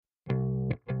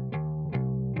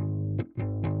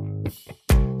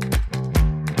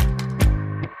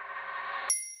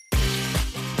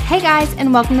Hey guys,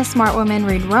 and welcome to Smart Women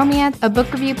Read Romance, a book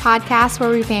review podcast where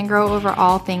we fangirl over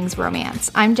all things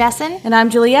romance. I'm Jessin. And I'm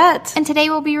Juliet. And today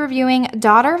we'll be reviewing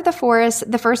Daughter of the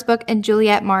Forest, the first book in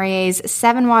Juliet Marier's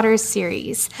Seven Waters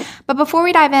series. But before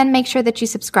we dive in, make sure that you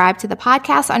subscribe to the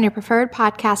podcast on your preferred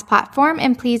podcast platform,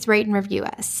 and please rate and review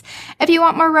us. If you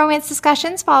want more romance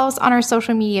discussions, follow us on our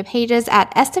social media pages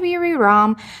at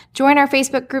SWReadRom, join our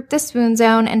Facebook group, The Swoon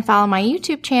Zone, and follow my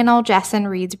YouTube channel, Jessin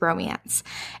Reads Romance.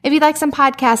 If you'd like some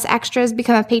podcast extras,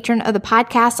 become a patron of the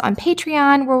podcast on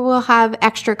Patreon, where we'll have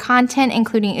extra content,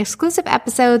 including exclusive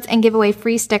episodes and give away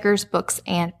free stickers, books,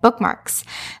 and bookmarks.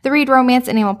 The Read Romance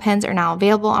enamel pins are now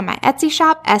available on my Etsy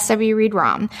shop,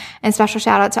 SWReadRom. And special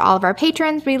shout out to all of our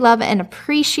patrons. We love and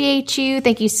appreciate you.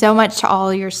 Thank you so much to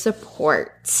all your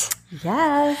support.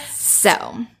 Yes.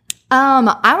 So,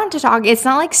 I want to talk, it's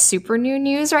not like super new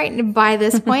news right by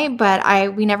this point,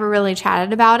 but we never really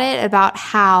chatted about it, about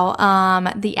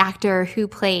how the actor who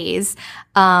plays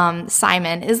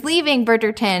Simon is leaving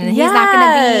Bridgerton. He's not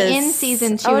going to be in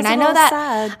season 2. And I know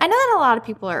that a lot of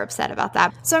people are upset about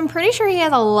that. So I'm pretty sure he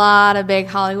has a lot of big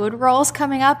Hollywood roles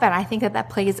coming up, and I think that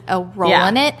plays a role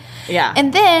in it. Yeah.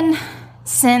 And then,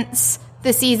 since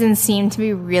the seasons seem to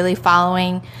be really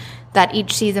following that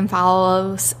each season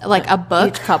follows like a book.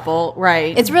 Each couple,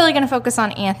 right. It's really going to focus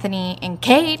on Anthony and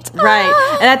Kate.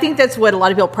 Right. And I think that's what a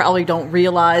lot of people probably don't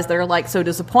realize. They're like so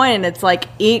disappointed. It's like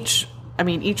each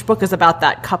book is about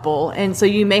that couple. And so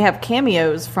you may have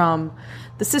cameos from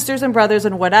the sisters and brothers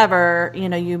and whatever. You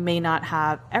know, you may not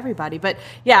have everybody. But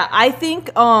yeah, I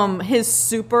think his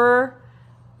super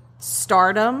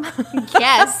stardom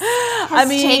has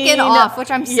taken off,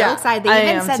 which I'm so excited. They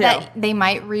even said too. that they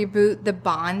might reboot the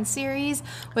Bond series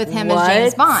with him as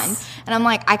James Bond, and I'm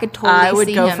like, I could totally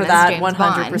see him as James Bond. I would go for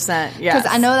that 100%. Yes, because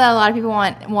I know that a lot of people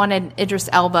wanted Idris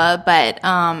Elba, but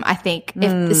I think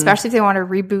especially if they want to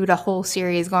reboot a whole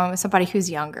series, going with somebody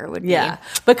who's younger would be.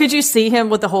 But could you see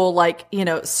him with the whole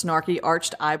snarky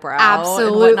arched eyebrow?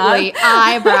 Absolutely,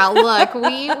 eyebrow. Look,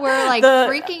 we were like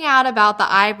freaking out about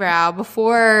the eyebrow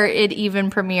before it even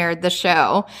premiered the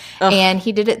show. And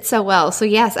he did it so well. So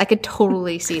yes, I could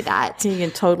totally see that. He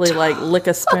can totally lick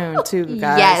a spoon too,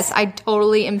 guys. Yes, I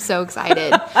totally am so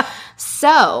excited.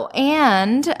 So,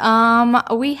 and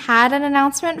we had an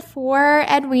announcement for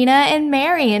Edwina and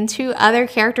Mary and 2 other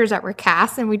characters that were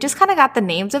cast, and we just kind of got the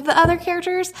names of the other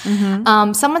characters.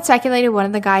 Mm-hmm. Someone speculated one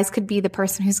of the guys could be the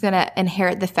person who's going to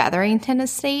inherit the Featherington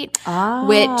estate,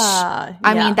 which,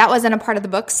 I mean, that wasn't a part of the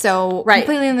book, so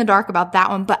completely in the dark about that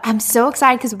one. But I'm so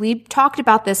excited because we talked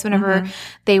about this whenever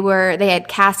they had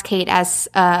cast Kate as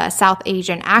a South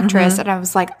Asian actress, and I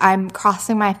was like, I'm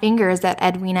crossing my fingers that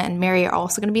Edwina and Mary are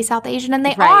also going to be South Asian, and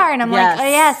they are, and I'm like, oh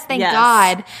yes, thank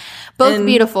God. Both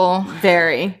beautiful.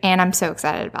 Very. And I'm so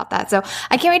excited about that. So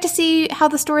I can't wait to see how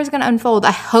the story is going to unfold.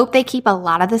 I hope they keep a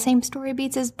lot of the same story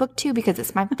beats as book 2 because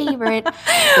it's my favorite.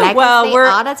 We're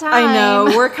all the time. I know.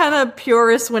 We're kind of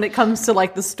purists when it comes to the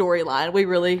storyline. We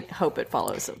really hope it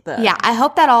follows that. Yeah. I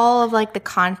hope that all of the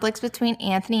conflicts between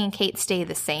Anthony and Kate stay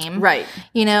the same. Right.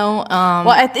 You know?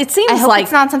 It seems I hope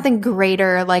it's not something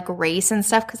greater like race and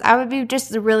stuff, because I would be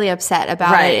just really upset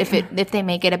about it if they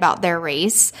make it about their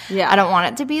race. Yeah. I don't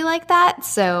want it to be like that.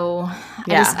 So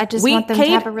I just want them to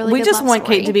have a really good love story. We just want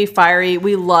Kate to be fiery.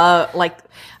 We love,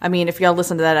 if y'all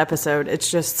listen to that episode, it's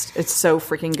so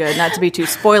freaking good. Not to be too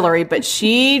spoilery, but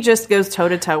she just goes toe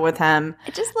to toe with him.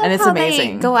 I just love how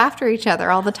amazing. They go after each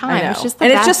other all the time. It's just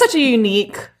it's just such a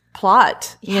unique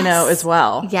plot, as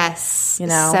well. Yes.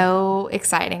 So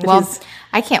exciting. Well,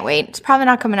 I can't wait. It's probably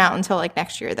not coming out until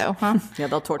next year though, huh? Yeah,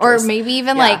 they'll torture us. Or maybe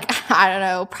even I don't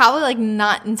know, probably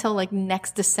not until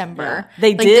next December. Yeah.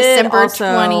 They did December also,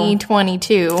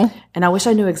 2022. And I wish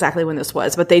I knew exactly when this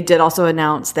was, but they did also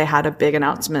announce, they had a big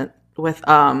announcement with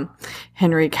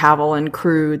Henry Cavill and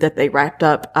crew that they wrapped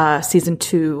up season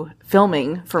 2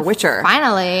 filming for Witcher.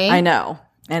 Finally. I know.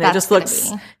 And it just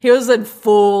looks, he was in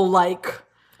full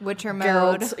Witcher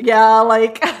mode.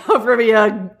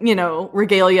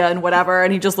 Regalia and whatever.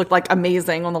 And he just looked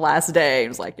amazing on the last day. He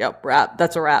was like, yep, wrap.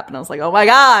 That's a wrap. And I was like, oh my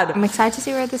God. I'm excited to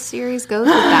see where the series goes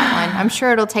with that one. I'm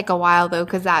sure it'll take a while though,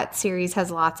 because that series has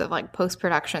lots of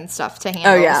post-production stuff to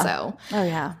handle. Oh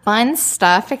yeah. Fun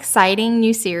stuff. Exciting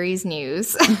new series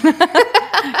news.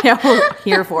 Yeah, we're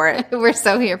here for it. We're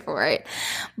so here for it.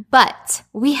 But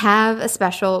we have a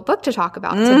special book to talk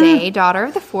about today, Daughter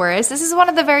of the Forest. This is one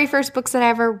of the very first books that I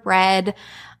ever read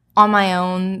on my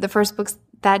own. The first books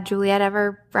that Juliet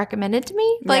ever recommended to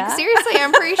me. Like, Yeah? seriously,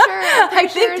 I'm pretty sure. I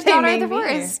think It's they Daughter of may the be.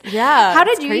 Forest. Yeah, How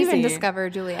did it's you even crazy. discover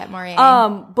Juliet Marie?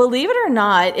 Believe it or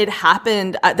not, it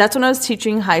happened. That's when I was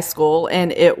teaching high school,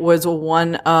 and it was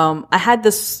I had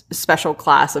this special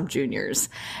class of juniors,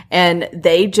 and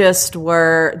they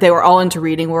were all into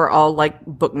reading. We were all like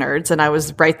book nerds, and I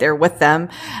was right there with them.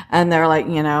 And they're like,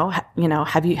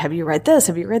 have you read this?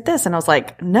 Have you read this? And I was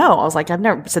like, no. I was like, I've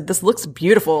never said, this looks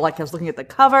beautiful. Like, I was looking at the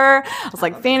cover. I was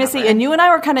like, fantasy. And you and I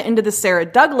were kind of into the Sarah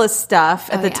Douglas stuff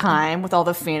at the time with all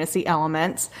the fantasy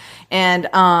elements. And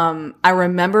I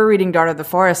remember reading Daughter of the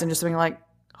Forest and just being like,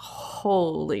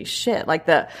 holy shit. Like,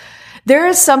 there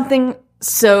is something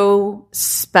so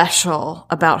special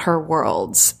about her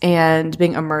worlds and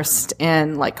being immersed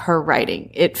in like her writing.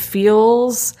 It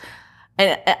feels,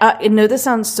 and I know this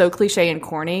sounds so cliche and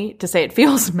corny to say it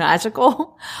feels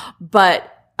magical, but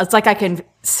it's like I can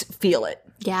feel it.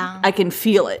 Yeah. I can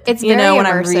feel it. It's very when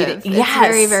immersive. I'm reading. It's Yes.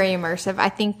 very, very immersive. I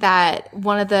think that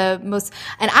one of the most,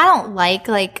 and I don't like,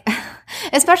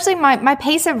 especially my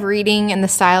pace of reading and the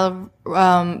style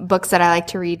of books that I like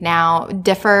to read now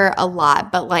differ a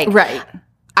lot. But like, Right.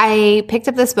 I picked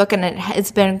up this book and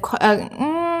it's been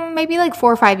maybe like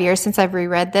 4 or 5 years since I've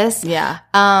reread this. Yeah.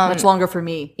 Much longer for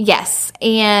me. Yes.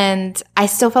 And I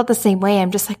still felt the same way.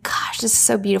 I'm just like, gosh, this is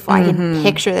so beautiful. I can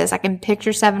picture this. I can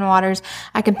picture Seven Waters.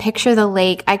 I can picture the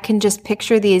lake. I can just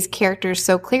picture these characters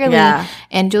so clearly. Yeah.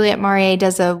 And Juliet Marie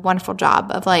does a wonderful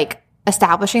job of like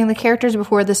establishing the characters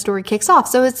before the story kicks off.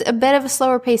 So it's a bit of a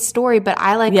slower paced story, but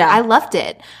I loved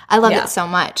it. I loved it so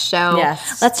much. So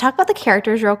let's talk about the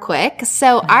characters real quick.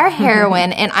 So our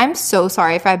heroine, and I'm so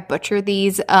sorry if I butcher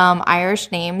these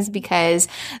Irish names because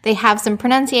they have some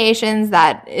pronunciations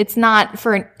that it's not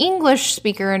for an English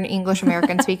speaker, an English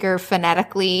American speaker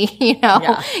phonetically,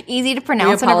 easy to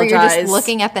pronounce whenever you're just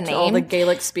looking at the name. All the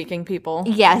Gaelic speaking people.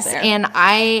 Yes, and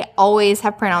I always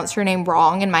have pronounced her name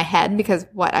wrong in my head because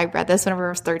I read this whenever I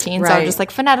was 13, so I was just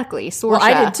like phonetically, Sorsha. Well,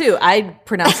 I did too. I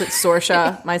pronounce it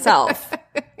Sorsha myself,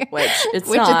 which it's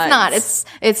not. It's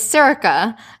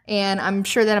Serica, and I'm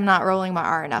sure that I'm not rolling my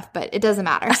R enough, but it doesn't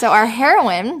matter. So our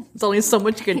heroine, It's only so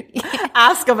much you can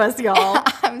ask of us, y'all.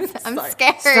 I'm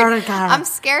scared. I'm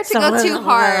scared to go too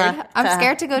hard. I'm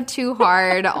scared to go too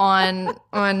hard on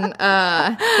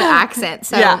the accent.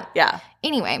 So yeah.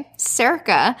 Anyway,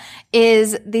 Serica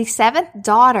is the 7th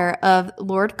daughter of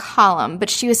Lord Colum,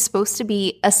 but she was supposed to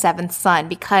be a 7th son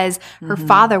because her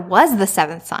father was the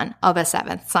 7th son of a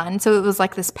 7th son. So it was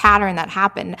like this pattern that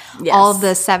happened. Yes. All of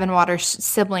the Seven Waters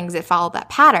siblings that followed that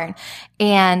pattern.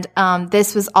 And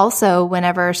this was also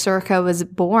whenever Serica was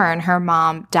born, her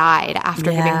mom died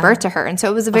after giving birth to her. And so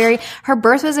it was her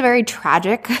birth was a very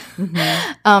tragic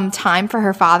time for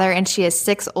her father. And she has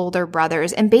 6 older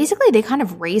brothers. And basically they kind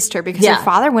of raised her because her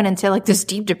father went into like this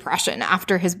deep depression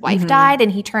after his wife died,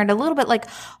 and he turned a little bit like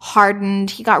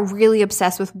hardened. He got really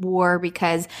obsessed with war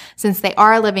because since they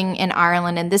are living in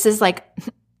Ireland, and this is like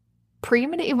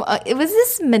pre-medieval, it was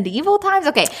this medieval times.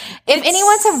 Okay, if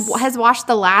anyone has watched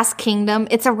The Last Kingdom,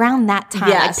 it's around that time.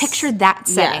 Yes. Like picture that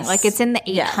setting, Yes. like it's in the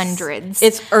Yes. 800s.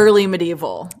 It's early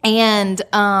medieval. And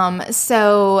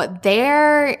so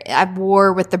they're at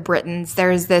war with the Britons.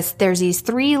 There's these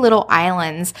 3 little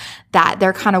islands that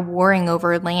they're kind of warring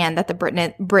over land that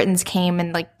the Britons came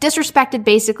and like disrespected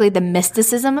basically the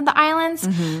mysticism of the islands.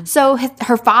 So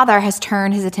her father has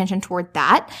turned his attention toward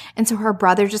that. And so her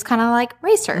brother just kind of like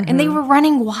raised her and they were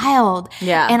running wild.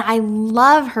 Yeah. And I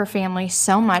love her family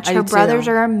so much. I Her do brothers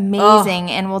too. are amazing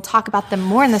and we'll talk about them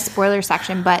more in the spoiler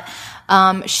section. But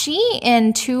she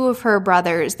and 2 of her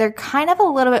brothers, they're kind of a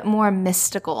little bit more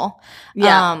mystical.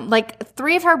 Yeah. Like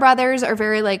 3 of her brothers are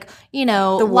very like, The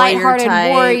warrior lighthearted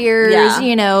type. warriors,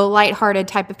 Yeah. lighthearted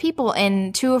type of people.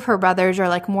 And 2 of her brothers are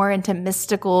like more into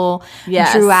mystical,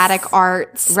 Yes. druidic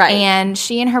arts. Right. And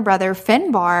she and her brother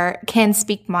Finbar can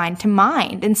speak mind to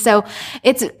mind. And so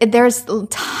there's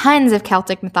tons of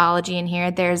Celtic mythology in here.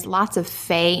 There's lots of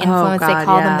Fae influence. God, they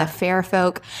call yeah. them the fair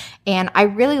folk. And I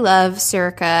really love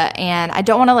Serica, and I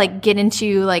don't want to like get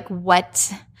into like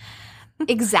what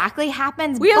exactly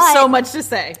happens. We have so much to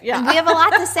say. Yeah. We have a lot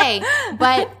to say,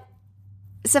 but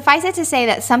suffice it to say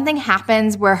that something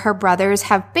happens where her brothers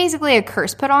have basically a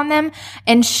curse put on them,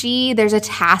 and there's a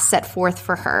task set forth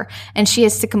for her, and she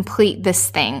has to complete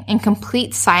this thing in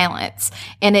complete silence.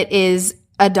 And it is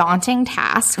a daunting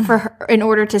task for her in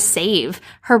order to save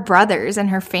her brothers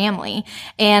and her family.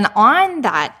 And on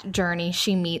that journey,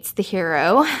 she meets the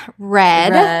hero,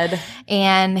 Red.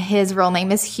 And his real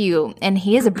name is Hugh, and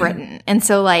he is a Briton. And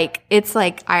so, like, it's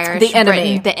like Irish, the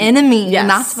enemy. Britain, the enemy. Yes. You're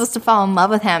not supposed to fall in love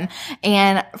with him.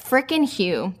 And freaking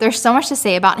Hugh, there's so much to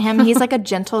say about him. He's like a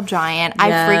gentle giant.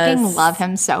 I freaking love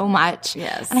him so much.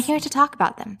 Yes. And I can't wait to talk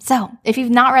about them. So if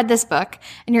you've not read this book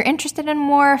and you're interested in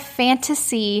more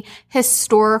fantasy,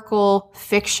 historical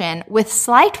fiction with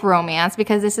slight romance,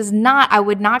 because this is not, I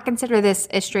would not consider this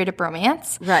a straight up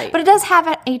romance. Right. But it does have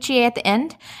an HEA at the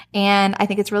end. And I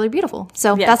think it's really beautiful.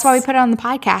 So that's why we put it on the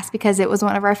podcast, because it was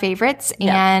one of our favorites.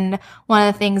 And one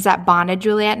of the things that bonded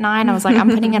Juliet and I was like, I'm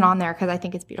putting it on there because I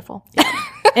think it's beautiful.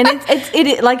 And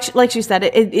it like you said,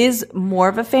 it is more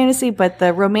of a fantasy, but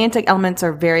the romantic elements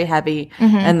are very heavy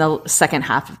in the second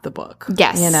half of the book.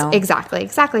 Yes,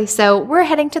 exactly. So we're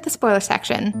heading to the spoiler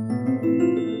section.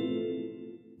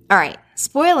 All right,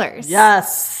 spoilers.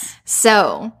 Yes.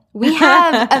 So we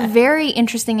have a very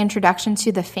interesting introduction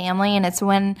to the family, and it's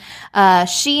when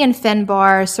she and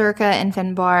Finbar, Circa and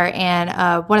Finbar,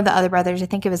 and one of the other brothers, I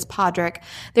think it was Podrick,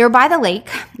 they were by the lake,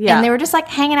 and they were just like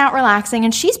hanging out, relaxing,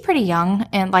 and she's pretty young,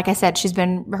 and like I said,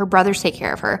 her brothers take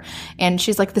care of her, and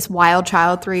she's like this wild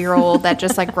child, 3-year-old that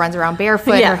just like runs around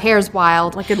barefoot, her hair's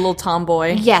wild. Like a little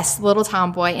tomboy. Yes, little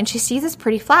tomboy, and she sees this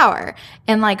pretty flower,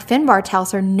 and like Finbar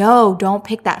tells her, no, don't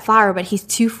pick that flower, but he's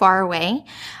too far away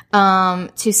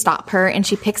to stop her, and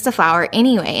she picks the flower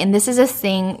anyway. And this is a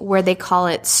thing where they call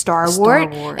it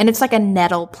starwort, and it's like a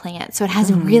nettle plant. So it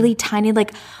has really tiny,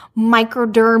 like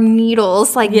microderm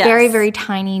needles, like very, very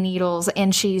tiny needles.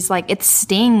 And she's like, it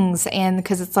stings, and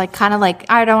because it's like kind of like,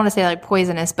 I don't want to say like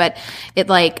poisonous, but it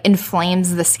like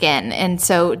inflames the skin. And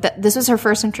so this was her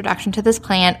first introduction to this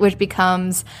plant, which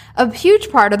becomes a huge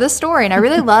part of the story. And I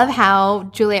really love how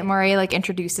Juliet Marie like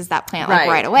introduces that plant like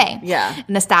right away. Yeah.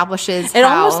 And establishes it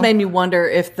almost made me wonder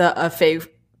if the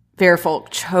fair folk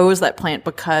chose that plant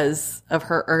because of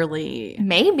her early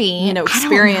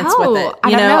experience with it.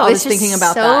 I don't know. I was thinking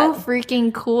about so that.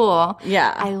 Freaking cool.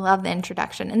 Yeah. I love the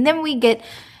introduction. And then we get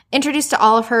introduced to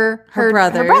all of her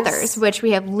brothers, which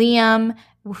we have Liam,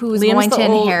 who's going to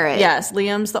inherit. Yes,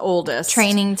 Liam's the oldest.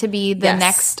 Training to be the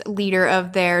next leader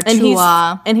of their and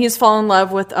Chua. And he's fallen in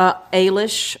love with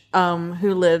Ailish,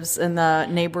 who lives in the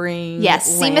neighboring land.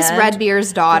 Seamus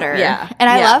Redbeard's daughter. Yeah. And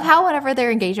I love how whenever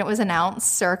their engagement was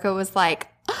announced, Circa was like,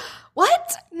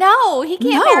 what? No, he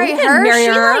can't marry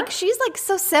her. She's like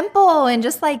so simple and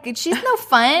just like, she's no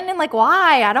fun. And like,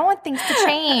 why? I don't want things to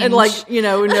change. And like,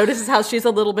 notices how she's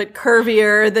a little bit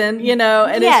curvier than,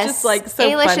 and it's just like so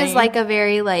Ailish funny. is like a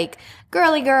very like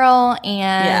girly girl,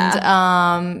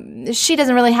 and she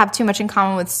doesn't really have too much in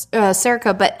common with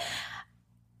Circa, but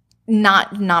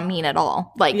not mean at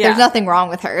all. Like there's nothing wrong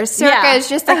with her. Circa is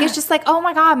just like, it's just like, oh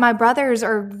my God, my brothers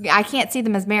I can't see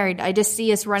them as married. I just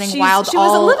see us running wild. She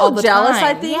was a little jealous,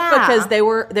 time. I think, because they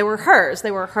were hers.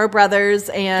 They were her brothers,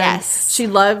 and she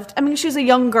loved. I mean, she's a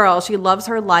young girl. She loves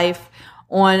her life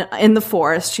in the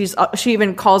forest. She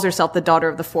even calls herself the daughter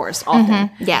of the forest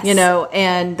often. Yes.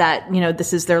 And that,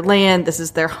 this is their land, this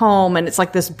is their home, and it's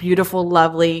like this beautiful,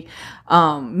 lovely,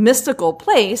 mystical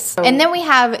place. And then we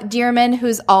have Dearman,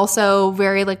 who's also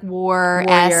very like warrior.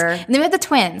 And then we have the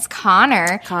twins,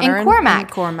 Connor and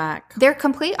Cormac. They're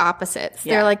complete opposites.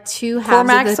 They're like two halves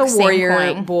Cormac's of the a warrior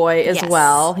same coin. boy as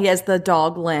well. He has the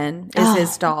dog Lynn is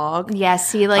his dog.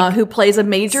 Yes, he like who plays a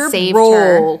major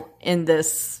role in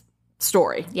this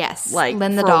story. Yes, like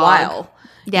Lynn the for dog. a while.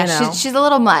 Yeah, she's a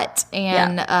little mutt,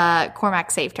 and Cormac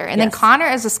saved her. And then Connor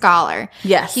is a scholar.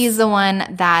 Yes. He's the one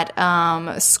that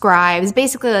scribes,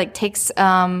 basically like takes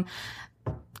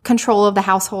control of the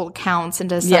household accounts and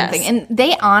does something. And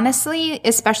they honestly,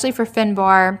 especially for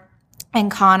Finbar and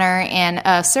Connor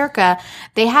and Circa,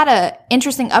 they had a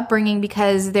interesting upbringing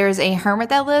because there's a hermit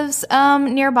that lives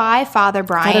nearby, Father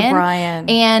Brian.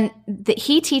 And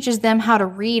he teaches them how to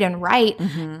read and write,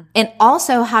 and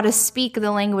also how to speak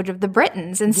the language of the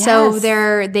Britons. And so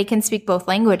they can speak both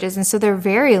languages, and so they're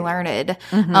very learned.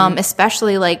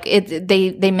 Especially like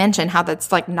they mention how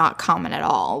that's like not common at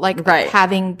all. Like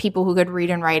having people who could read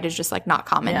and write is just like not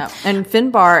common. Yeah. And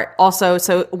Finbar also,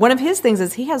 so one of his things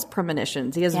is he has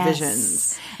premonitions, he has visions.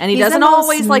 And he doesn't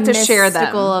always like to share them.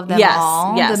 Of them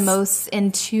all. The most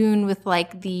in tune with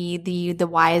like the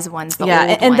wise ones, the old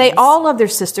and ones. they all love their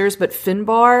sisters, but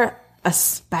Finbar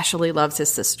especially loves his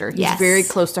sister. He's very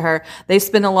close to her. They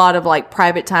spend a lot of like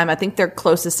private time. I think they're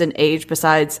closest in age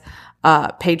besides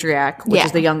Patriarch, which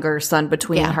is the younger son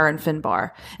between her and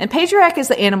Finbar. And Patriarch is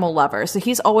the animal lover, so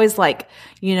he's always like,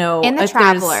 and the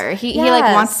traveler. He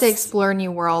like wants to explore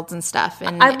new worlds and stuff.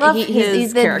 And I love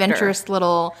he's the adventurous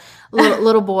little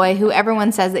boy who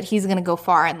everyone says that he's going to go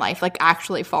far in life, like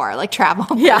actually far, like travel.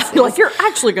 Yeah, like you're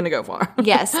actually going to go far.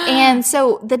 Yes. And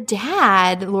so the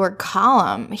dad, Lord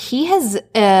Colum, he has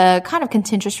a kind of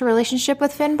contentious relationship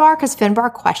with Finbar because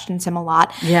Finbar questions him a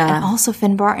lot. Yeah. And also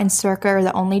Finbar and Circa are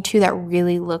the only two that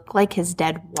really look like his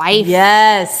dead wife.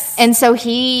 Yes. And so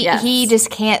he just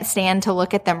can't stand to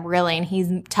look at them really. And he's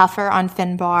tougher on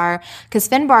Finbar because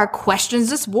Finbar questions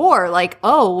this war. Like,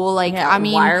 oh, well, like, I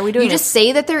mean, why are we doing you just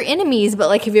say that they're enemies, but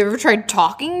like, have you ever tried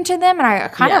talking to them? And I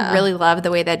kind of really love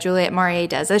the way that Juliet Marie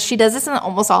does this. She does this in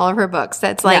almost all of her books.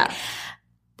 That's like,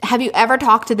 have you ever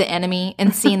talked to the enemy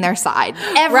and seen their side?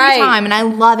 Every time. And I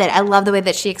love it. I love the way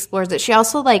that she explores it. She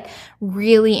also like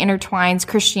really intertwines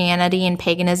Christianity and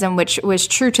paganism, which was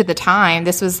true to the time.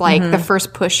 This was like the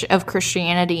first push of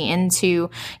Christianity into,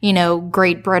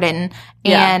 Great Britain.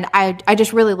 And I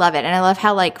just really love it. And I love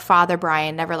how like Father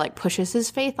Brian never like pushes his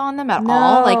faith on them at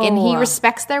all. Like, and he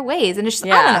respects their ways. And it's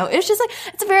just, I don't know. It's just like,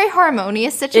 it's a very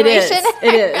harmonious situation.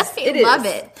 It is. I love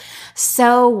it.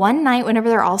 So one night, whenever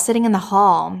they're all sitting in the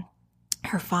hall,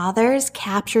 her fathers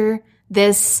capture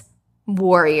this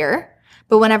warrior.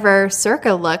 But whenever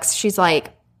Circa looks, she's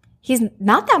like, he's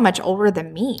not that much older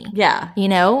than me. Yeah.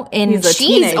 And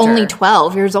she's only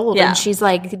 12 years old. Yeah. And she's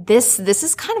like, this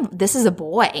is a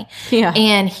boy. Yeah.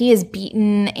 And he is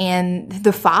beaten. And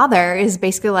the father is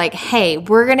basically like, hey,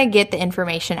 we're going to get the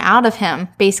information out of him,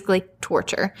 basically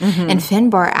torture. And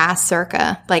Finbar asks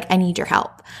Circa, like, I need your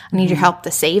help. I need your help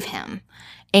to save him.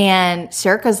 And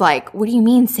Circa's like, what do you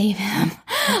mean save him?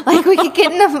 Like, we could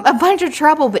get in a bunch of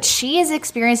trouble. But she is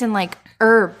experiencing like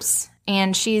herbs.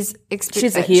 And she's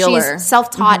a healer. She's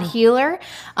self-taught healer.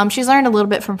 She's learned a little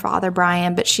bit from Father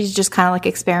Brian, but she's just kind of like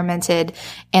experimented.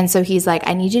 And so he's like,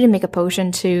 I need you to make a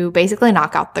potion to basically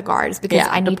knock out the guards because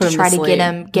I need to try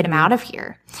to get him out of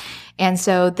here. And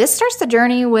so this starts the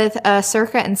journey with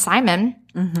Circa and Simon,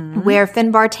 where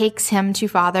Finbar takes him to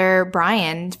Father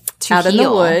Brian to out heal. In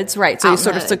the woods, right? So he's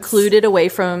sort of secluded away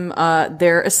from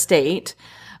their estate.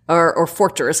 Or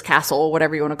fortress, castle,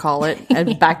 whatever you want to call it,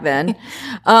 back then.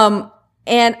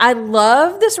 And I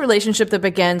love this relationship that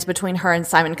begins between her and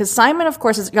Simon, because Simon, of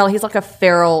course, he's like a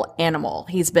feral animal.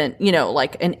 He's been,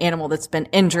 like an animal that's been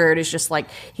injured. He's just like,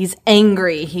 he's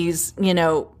angry. He's,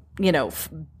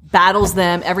 battles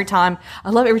them every time. I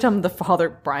love every time the Father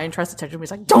Brian tries to touch him.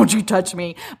 He's like, don't you touch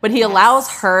me. But he allows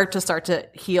her to start to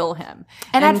heal him.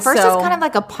 And at first it's kind of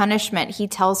like a punishment. He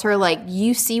tells her like,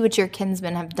 you see what your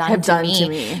kinsmen have done to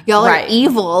me. Y'all are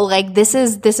evil. Like this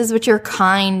is what your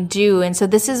kind do. And so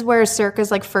this is where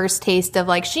Circa's like first taste of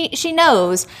like, she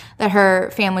knows that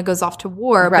her family goes off to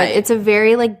war, but it's a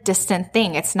very like distant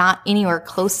thing. It's not anywhere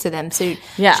close to them. So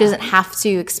she doesn't have to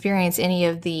experience any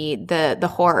of the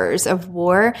horrors of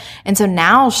war. And so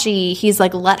now he's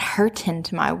like, let her tend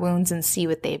to my wounds and see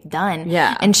what they've done.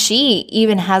 Yeah. And she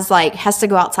even has to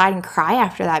go outside and cry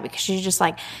after that because she's just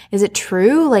like, is it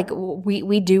true? Like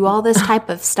we do all this type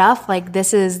of stuff. Like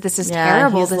this is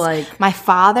terrible. My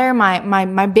father,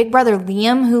 my big brother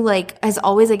Liam, who like has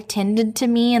always like tended to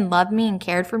me and loved me and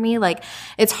cared for me. Like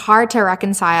it's hard to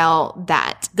reconcile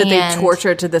that they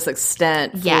torture to this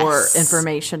extent for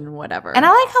information and whatever. And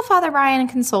I like how Father Brian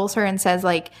consoles her and says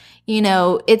like,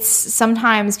 it's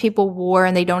sometimes people war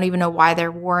and they don't even know why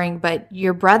they're warring, but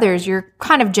your brothers, your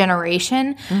kind of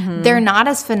generation, they're not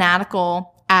as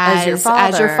fanatical as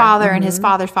your father and his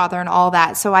father's father and all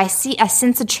that. So I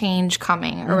sense a change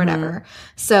coming or whatever.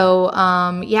 So,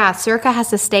 Circa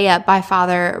has to stay up by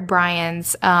Father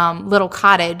Brian's, little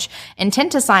cottage and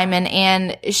tend to Simon.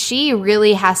 And she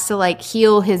really has to like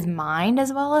heal his mind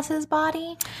as well as his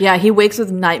body. Yeah. He wakes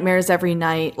with nightmares every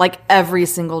night, like every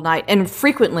single night and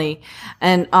frequently.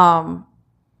 And,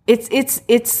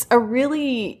 it's a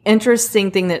really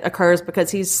interesting thing that occurs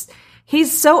because he's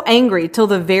so angry till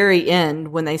the very end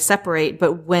when they separate.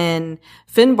 But when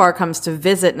Finbar comes to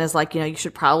visit and is like, you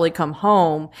should probably come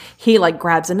home, he like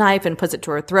grabs a knife and puts it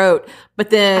to her throat. But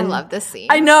then I love this scene.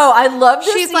 I know. I love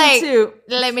this She's scene like, too.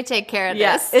 Let me take care of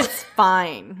this. It's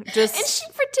fine. And she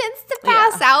pretends to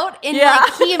pass out and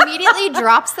like he immediately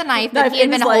drops the knife that he had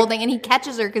been holding and he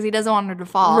catches her because he doesn't want her to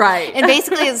fall. Right. And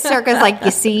basically Circa's like,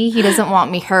 you see, he doesn't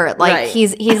want me hurt. Like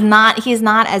he's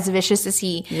not as vicious as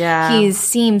he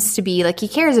seems to be. Like he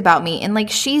cares about me. And like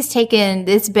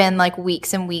it's been like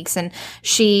weeks and weeks and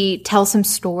she tells him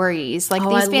stories, like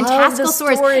these fantastical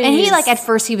stories. And he like at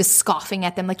first he was scoffing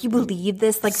at them, like, you believe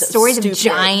this? Like stories of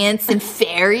giants and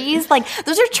fairies, like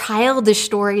those are childish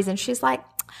stories. And she's like,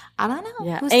 I don't know.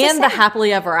 Yeah. Who's to And the say?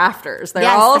 happily ever afters. They're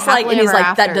Yes, all the like, and he's happily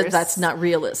like, ever afters. that's not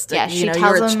realistic. Yeah, you she know,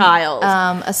 tells you're a him child.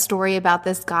 a story about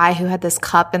this guy who had this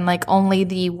cup and like only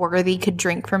the worthy could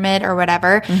drink from it or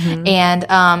whatever.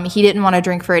 And he didn't want to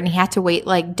drink for it, and he had to wait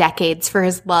like decades for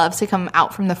his love to come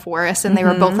out from the forest. And they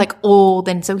were both like old,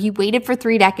 and so he waited for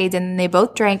 3 decades, and then they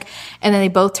both drank, and then they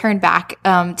both turned back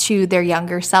to their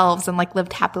younger selves and like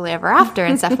lived happily ever after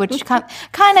and stuff, which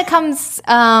kind of comes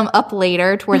up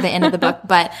later toward the end of the book.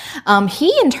 But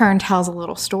he in turn tells a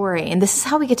little story, and this is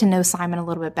how we get to know Simon a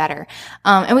little bit better.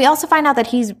 And we also find out that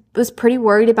he was pretty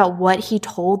worried about what he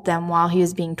told them while he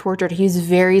was being tortured. He was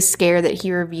very scared that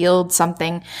he revealed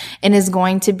something and is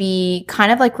going to be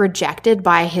kind of like rejected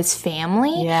by his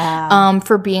family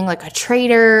for being like a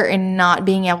traitor and not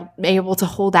being able to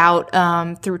hold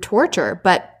out through torture.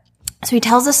 But so he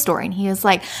tells a story, and he was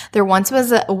like, there once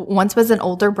was an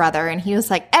older brother, and he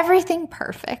was like, everything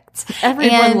perfect.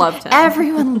 Everyone loved him.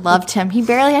 Everyone loved him. He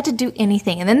barely had to do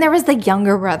anything. And then there was the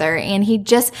younger brother, and he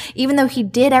just, even though he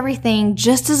did everything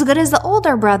just as good as the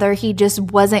older brother, he just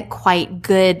wasn't quite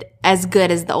as good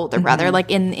as the older brother,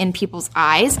 like in people's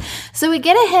eyes. So we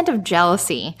get a hint of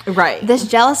jealousy. Right. This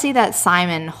jealousy that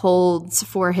Simon holds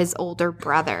for his older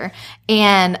brother.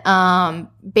 And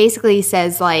basically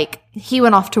says like he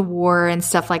went off to war and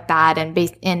stuff like that,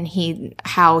 and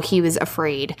how he was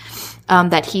afraid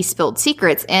that he spilled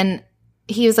secrets. And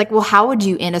he was like, well, how would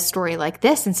you end a story like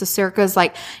this? And so Circa's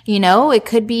like, it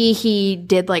could be he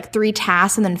did like 3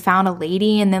 tasks and then found a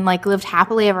lady and then like lived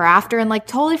happily ever after and like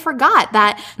totally forgot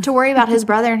that to worry about his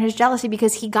brother and his jealousy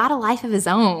because he got a life of his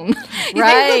own.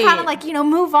 Right. Kind of like,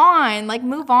 move on and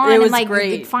like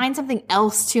great. Find something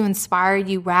else to inspire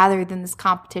you rather than this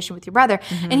competition with your brother.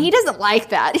 And he doesn't like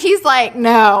that. He's like,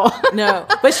 no.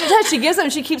 But she gives him,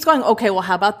 she keeps going, okay, well,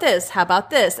 how about this? How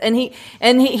about this? And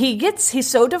he's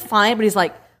so defiant, but he's like,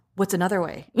 what's another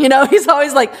way? He's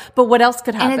always like, but what else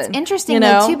could happen? And it's interesting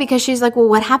though, too, because she's like, well,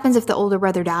 what happens if the older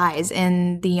brother dies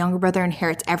and the younger brother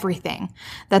inherits everything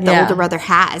that the older brother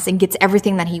has and gets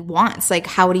everything that he wants? Like,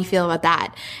 how would he feel about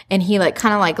that? And he like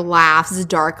kind of like laughs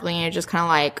darkly and just kind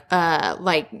of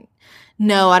like,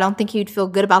 no, I don't think he'd feel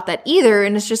good about that either.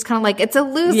 And it's just kind of like, it's a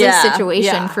lose-lose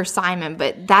situation for Simon.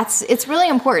 But it's really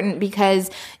important because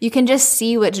you can just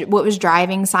see what was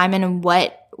driving Simon and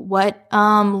what led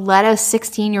a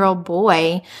 16-year-old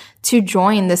boy to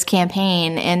join this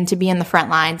campaign and to be in the front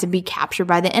line, to be captured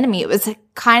by the enemy. It was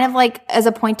kind of like as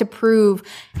a point to prove,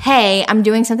 hey, I'm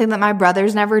doing something that my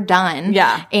brother's never done.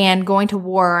 Yeah. And going to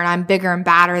war, and I'm bigger and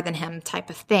badder than him type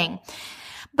of thing.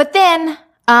 But then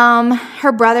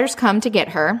her brothers come to get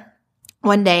her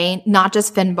one day, not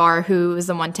just Finbar, who is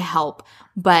the one to help,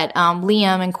 but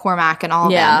Liam and Cormac and all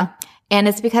of them. And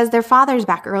it's because their father's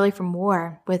back early from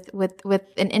war with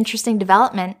an interesting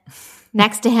development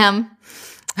next to him.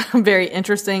 Very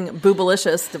interesting,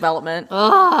 boobalicious development.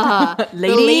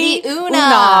 Lady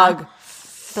Una.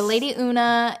 The Lady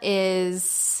Una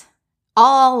is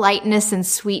all lightness and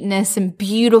sweetness and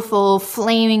beautiful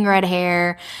flaming red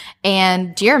hair.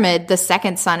 And Diarmid, the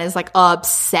second son, is like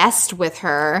obsessed with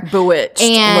her. Bewitched,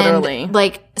 and literally.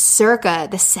 Like Circa,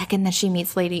 the second that she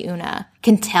meets Lady Una,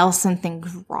 can tell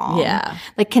something's wrong. Yeah.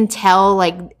 Like can tell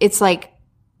like it's like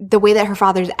the way that her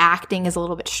father's acting is a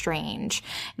little bit strange.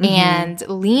 And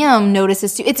Liam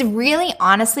notices too. It's really,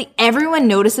 honestly, everyone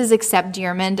notices except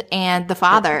Diarmid and the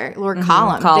father, Lord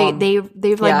Colum.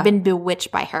 They've like been bewitched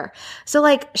by her. So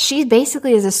like she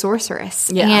basically is a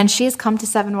sorceress. Yeah. And she has come to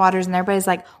Seven Waters and everybody's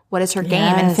like, what is her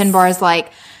game? And Finbar is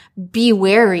like, be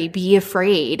wary, be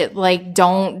afraid. Like,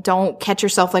 don't catch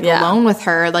yourself like alone with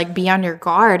her. Like, be on your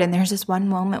guard. And there's this one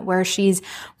moment where she's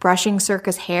brushing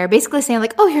Circa's hair, basically saying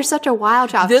like, "Oh, you're such a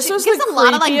wild child." This she was gives the a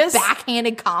lot of like creepiest.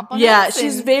 backhanded compliments. Yeah,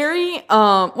 she's very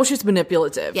she's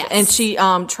manipulative. Yes. And she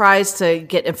tries to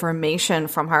get information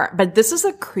from her. But this is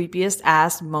the creepiest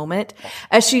ass moment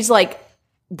as she's like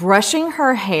brushing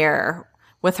her hair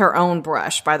with her own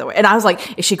brush, by the way. And I was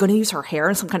like, is she going to use her hair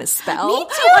in some kind of spell? Me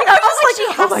too. Like, I was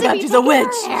like, oh my God, she's a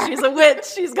witch. Hair. She's a witch.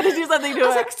 She's going to do something to her.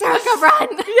 Like, Circa, run.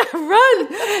 Yeah,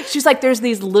 run. She's like, there's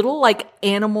these little like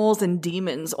animals and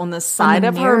demons on the side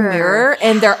of her mirror,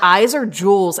 and their eyes are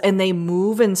jewels and they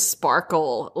move and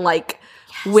sparkle like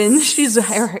when she's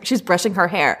brushing her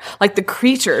hair. Like the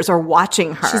creatures are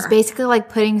watching her. She's basically like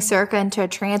putting Circa into a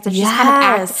trance, and she's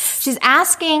kind of she's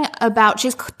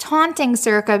taunting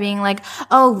Circa, being like,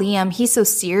 "Oh, Liam, he's so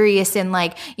serious, and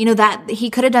like, you know, that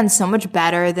he could have done so much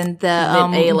better than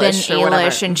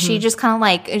Ailish." And she just kind of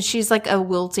like, she's like a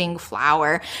wilting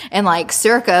flower, and like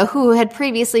Circa, who had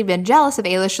previously been jealous of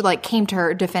Ailish, like came to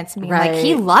her defense and being like,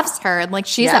 he loves her, and like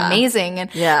she's amazing,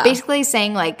 and basically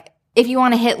saying like, if you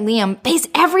want to hit Liam,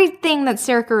 everything that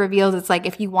Circa reveals, it's like,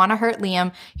 if you want to hurt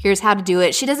Liam, here's how to do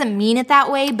it. She doesn't mean it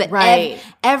that way, but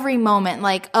every moment,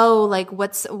 like, oh, like,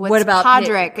 what about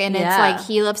Podrick? And it's like,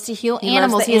 he loves to heal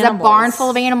animals. He has a barn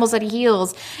full of animals that he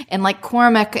heals. And like,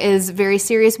 Cormac is a very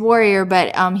serious warrior,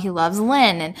 but he loves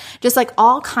Lynn. And just like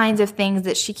all kinds of things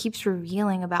that she keeps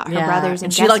revealing about her brothers.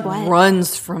 And she like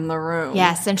runs from the room.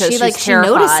 Yes. And she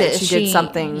notices. She did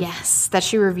something. Yes. That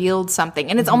she revealed something.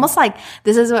 And it's almost like,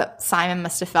 this is what Simon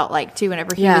must have felt like too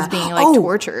whenever he was being like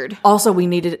tortured. Also, we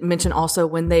need to mention also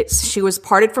when she was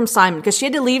parted from Simon, because she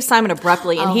had to leave Simon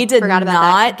abruptly, and he did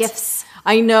not. Gifts.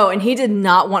 I know, and he did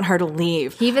not want her to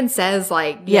leave. He even says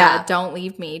like, don't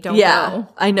leave me, don't go.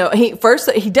 I know. He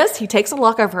takes a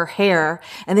lock of her hair,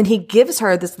 and then he gives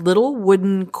her this little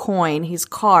wooden coin he's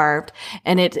carved,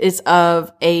 and it is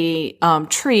of a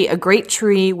tree, a great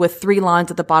tree with 3 lines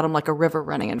at the bottom like a river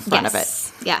running in front of it.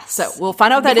 Yes. So we'll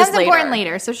find out what that is later. It's important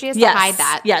later, so she has to hide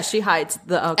that. Yeah, she hides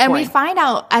the coin. And we find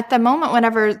out at the moment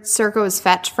whenever Circa was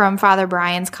fetched from Father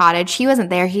Brian's cottage, he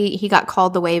wasn't there. He got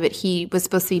called away, but he was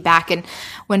supposed to be back. And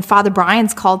when Father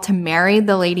Brian's called to marry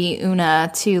the Lady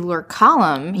Una to Lord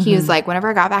Colum, he was like, whenever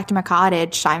I got back to my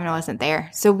cottage, Simon wasn't there.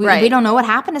 So we don't know what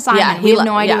happened to Simon. Yeah, we have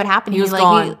no idea what happened. He was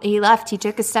gone. He left. He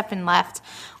took a step and left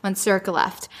when Circa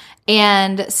left.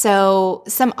 And so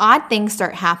some odd things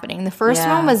start happening. The first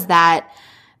one was that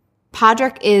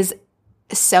Podrick is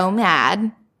so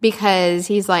mad because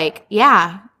he's like,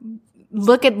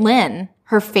 look at Lynn.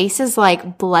 Her face is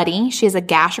like bloody. She has a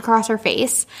gash across her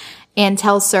face, and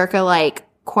tells Circa like,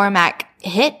 Cormac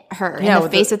hit her in the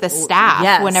face with a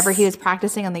staff whenever he was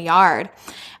practicing in the yard.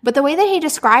 But the way that he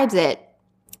describes it,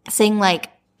 saying like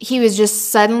he was just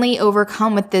suddenly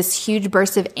overcome with this huge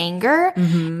burst of anger,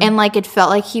 and like it felt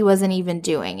like he wasn't even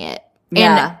doing it.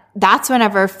 And that's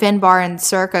whenever Finbar and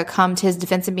Circa come to his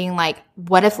defense and being like,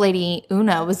 what if Lady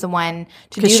Una was the one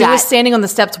to do that? Because she was standing on the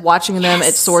steps watching them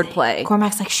at swordplay.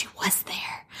 Cormac's like, she was there.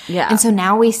 Yeah. And so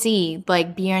now we see,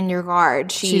 like, be on your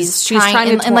guard. She's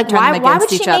trying to and like, why would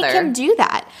she make him do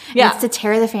that? Yeah. It's to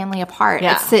tear the family apart.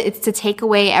 Yeah. It's to take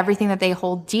away everything that they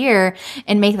hold dear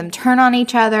and make them turn on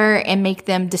each other and make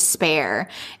them despair.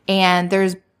 And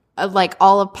there's like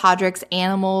all of Podrick's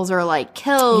animals are like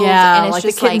killed. Yeah, and it's like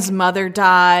just the kitten's mother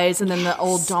dies, and then the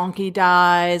old donkey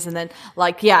dies, and then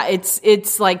like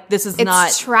it's like this is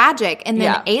not tragic. And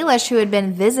then Ailish, who had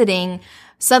been visiting,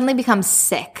 suddenly becomes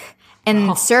sick.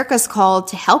 And Circa's called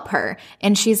to help her.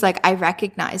 And she's like, I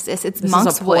recognize this. It's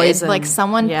monkswood. Like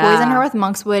someone poisoned her with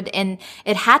monkswood. And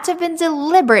it had to have been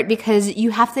deliberate because you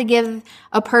have to give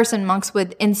a person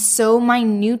monkswood in so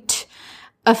minute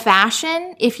a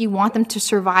fashion if you want them to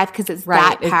survive because it's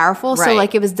that powerful. So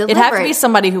like it was deliberate. It had to be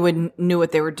somebody who knew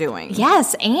what they were doing.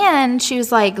 Yes. And she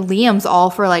was like, Liam's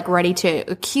all for like ready to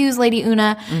accuse Lady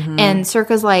Una. And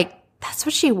Circa's like, that's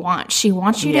what she wants. She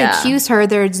wants you to accuse her.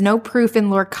 There's no proof, and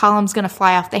Lord Colum's going to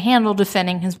fly off the handle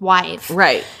defending his wife.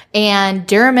 Right. And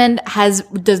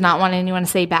Dermond does not want anyone to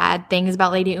say bad things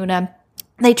about Lady Una.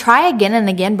 They try again and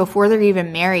again before they're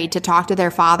even married to talk to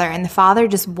their father, and the father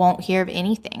just won't hear of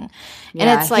anything. Yeah,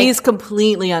 and it's like he's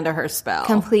completely under her spell.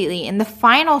 Completely. And the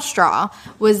final straw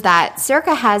was that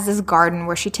Circa has this garden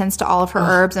where she tends to all of her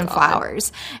herbs and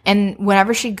flowers. And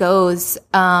whenever she goes,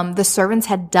 the servants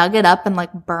had dug it up and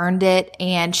like burned it.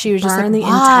 And she was just like,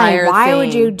 why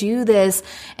would you do this?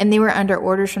 And they were under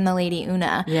orders from the Lady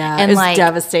Una. Yeah, and it's like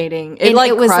devastating. It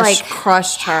was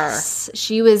crushed her.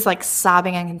 She was like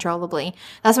sobbing uncontrollably.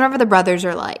 That's whenever the brothers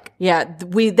are like, I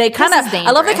love they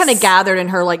kind of gathered in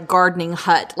her like gardening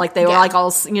hut. Like they were like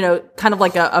all, kind of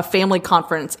like a family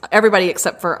conference. Everybody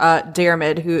except for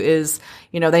Diarmid, who is,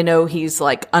 they know he's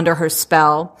like under her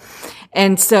spell.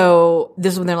 And so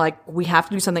this is when they're like, we have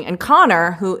to do something. And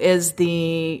Connor, who is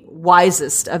the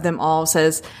wisest of them all,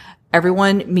 says,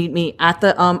 everyone meet me at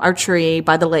the our tree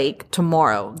by the lake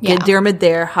tomorrow. Get Diarmid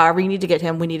there. However you need to get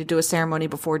him, we need to do a ceremony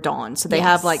before dawn. So they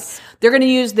have like, they're going to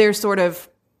use their sort of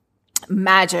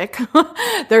magic,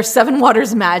 their Seven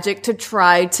Waters magic to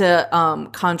try to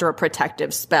conjure a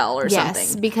protective spell or something.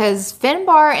 Yes, because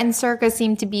Finbar and Circa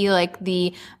seem to be like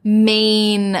the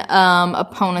main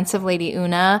opponents of Lady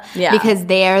Una. Yeah. Because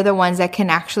they are the ones that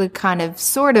can actually kind of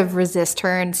sort of resist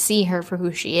her and see her for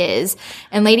who she is.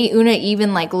 And Lady Una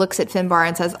even like looks at Finbar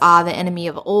and says, the enemy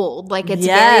of old. Like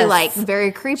it's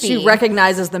very creepy. She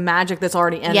recognizes the magic that's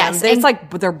already in them. It's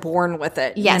like they're born with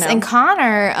it. Yes, and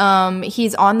Connor,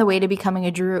 he's on the way to becoming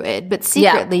a druid, but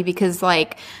secretly because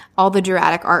like all the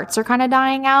druidic arts are kind of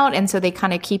dying out, and so they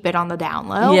kind of keep it on the down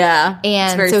low. Yeah,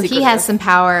 and so secretive. He has some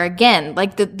power again,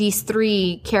 like these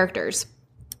 3 characters.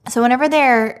 So whenever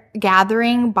they're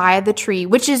gathering by the tree,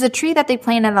 which is a tree that they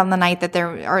planted on the night that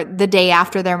or the day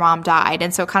after their mom died,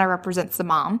 and so it kind of represents the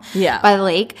mom by the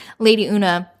lake, Lady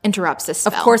Una interrupts this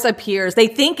spell. Of course appears. They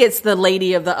think it's the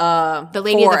lady of the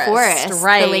lady forest, of the forest,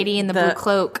 right? The lady in the blue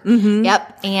cloak. Mm-hmm.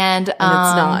 Yep. And it's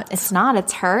not. It's not.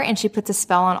 It's her, and she puts a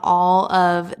spell on all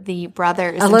of the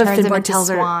brothers. I love Finbar tells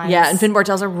her, and Finbar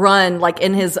tells her run, like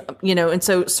in his, and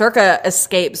so Circa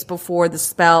escapes before the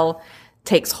spell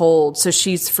takes hold, so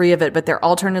she's free of it, but they're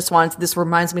all turned into swans. This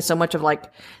reminds me so much of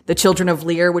like the Children of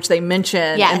Lear, which they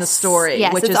mention in the story.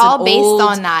 Yes, which it's is all based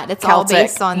on that. It's Celtic. all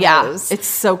based on those. It's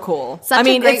so cool. Such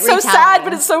a great it's so sad,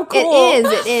 but it's so cool.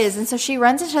 It is. And so she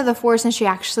runs into the forest and she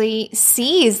actually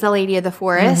sees the Lady of the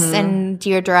Forest and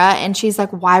Deirdre, and she's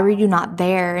like, why were you not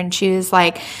there? And she was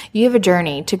like, you have a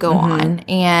journey to go on,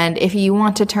 and if you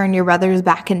want to turn your brothers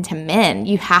back into men,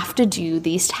 you have to do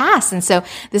these tasks. And so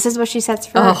this is what she sets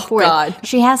forth. God.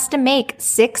 She has to make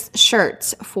 6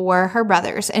 shirts for her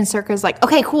brothers. And Circa's like,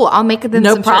 okay, cool, I'll make them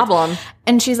no some problem. Shirts.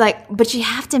 And she's like, but you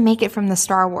have to make it from the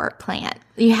starwort plant.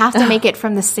 You have to make it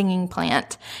from the singing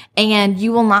plant. And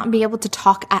you will not be able to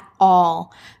talk at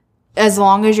all as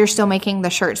long as you're still making the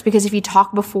shirts. Because if you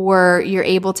talk before you're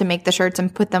able to make the shirts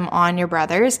and put them on your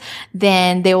brothers,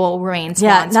 then they will remain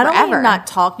swans not forever. Only not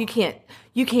talk,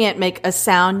 you can't make a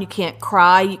sound, you can't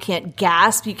cry, you can't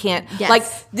gasp, you can't, like,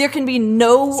 there can be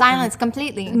no silence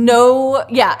completely.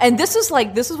 And this is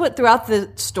what throughout the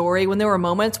story, when there were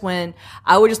moments when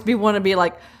I would just want to be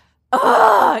like,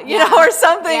 or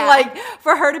something, like,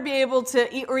 for her to be able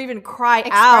to eat or even cry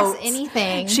out.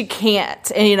 Anything. She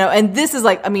can't. And, and this is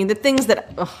like, the things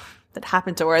that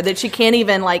happened to her, that she can't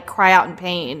even like cry out in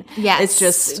pain. Yeah. It's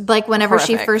just like whenever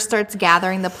horrific. She first starts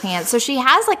gathering the plants. So she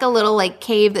has like a little like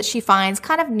cave that she finds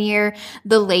kind of near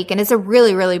the lake, and it's a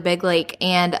really, really big lake.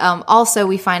 And also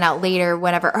we find out later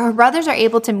whenever her brothers are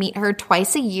able to meet her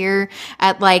twice a year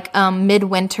at like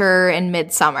midwinter and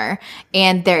midsummer,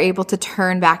 and they're able to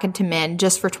turn back into men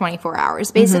just for 24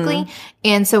 hours basically.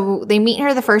 And so they meet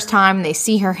her the first time, and they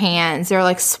see her hands. They're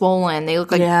like swollen. They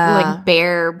look like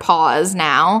bear paws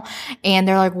now. And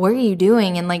they're like, what are you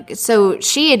doing? And like, so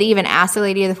she had even asked the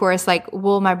Lady of the Forest, like,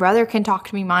 well, my brother can talk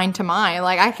to me mind to mind.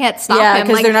 Like, I can't stop him. Yeah,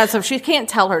 because like, they're not, so she can't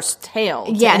tell her tale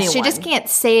to anyone. She just can't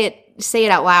say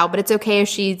it out loud, but it's okay if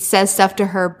she says stuff to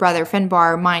her brother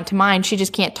Finbar mind to mind. She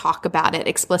just can't talk about it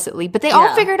explicitly. But they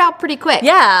all figure it out pretty quick.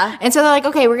 Yeah. And so they're like,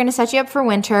 okay, we're going to set you up for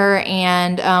winter,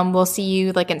 and we'll see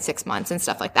you like in 6 months and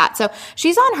stuff like that. So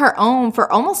she's on her own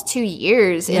for almost 2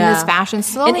 years in this fashion,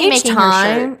 slowly making her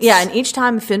shirts. Yeah, and each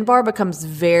time Finbar becomes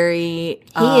very...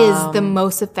 He is the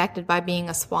most affected by being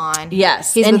a swan.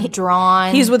 Yes. He's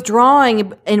withdrawn. He's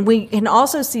withdrawing, and we can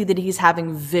also see that he's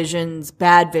having visions,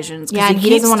 bad visions. Yeah, and he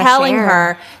keeps doesn't want to telling share.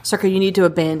 her, Circa, you need to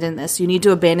abandon this. You need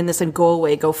to abandon this and go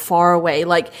away, go far away.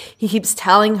 Like, he keeps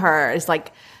telling her, it's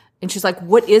like, and she's like,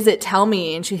 what is it? Tell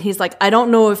me. And he's like, I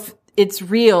don't know if it's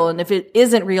real. And if it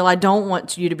isn't real, I don't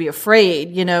want you to be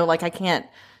afraid. Like, I can't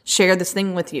share this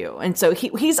thing with you. And so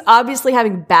he's obviously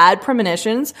having bad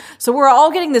premonitions. So we're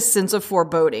all getting this sense of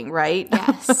foreboding, right?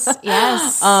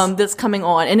 Yes. That's coming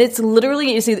on. And it's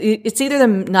literally, it's either the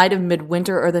night of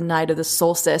midwinter or the night of the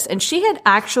solstice. And she had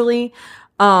actually,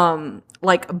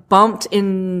 like bumped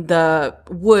in the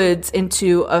woods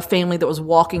into a family that was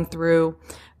walking through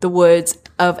the woods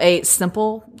of a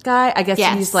simple guy. I guess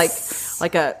he's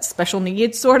like a special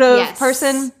needs sort of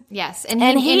person. Yes. And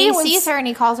he sees her and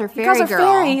he calls her fairy girl.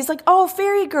 Fairy. He's like, oh,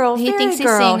 fairy girl. He thinks he's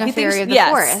seeing a fairy of the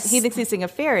forest. He thinks he's seeing a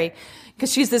fairy.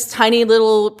 Because she's this tiny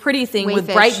little pretty thing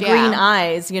with bright green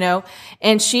eyes,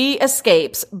 and she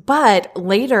escapes. But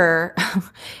later,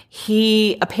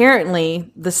 he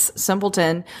apparently, this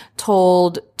simpleton,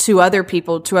 told two other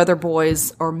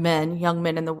boys or men, young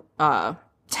men in the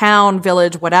town,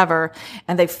 village, whatever,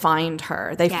 and they find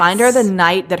her. They find her the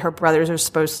night that her brothers are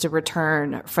supposed to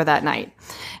return for that night,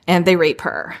 and they rape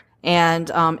her. And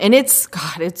it's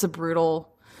a brutal.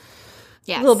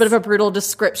 Yes. A little bit of a brutal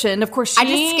description. Of course, I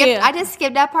just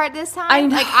skipped that part this time. I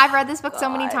know. Like, I've read this book so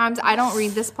many times. I don't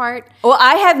read this part. Well,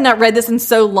 I have not read this in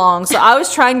so long, so I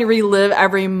was trying to relive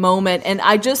every moment, and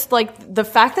I just, like, the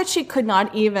fact that she could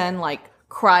not even, like,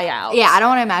 cry out. Yeah, I don't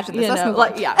want to imagine this. Let's move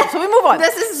on. So we move on.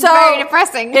 This is very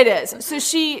depressing. It is.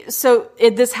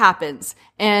 This happens,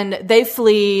 and they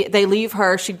flee. They leave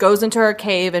her. She goes into her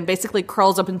cave and basically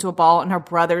curls up into a ball, and her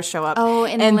brothers show up. Oh,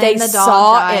 and Lynn, they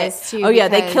saw it too. Oh yeah,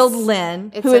 they killed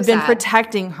Lynn, who had been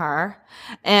protecting her.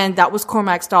 And that was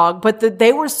Cormac's dog. But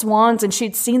they were swans, and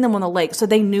she'd seen them on the lake, so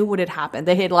they knew what had happened.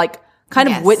 They had, like, kind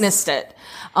of witnessed it,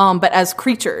 but as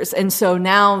creatures. And so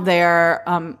now they're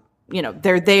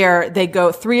they're there. They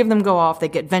go. 3 of them go off. They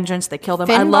get vengeance. They kill them.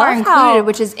 Finbar I love included,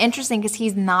 which is interesting because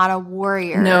he's not a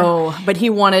warrior. No, but he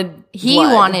wanted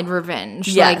revenge.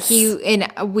 Yes.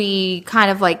 We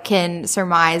kind of like can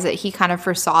surmise that he kind of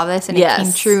foresaw this and it Yes.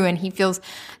 came true, and he feels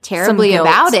terribly guilt.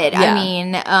 about it. Yeah. I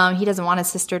mean, he doesn't want his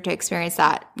sister to experience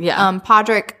that. Yeah.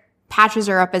 Podrick patches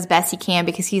her up as best he can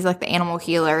because he's like the animal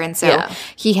healer, and so Yeah.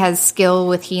 he has skill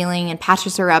with healing and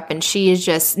patches her up, and she is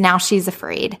just, now she's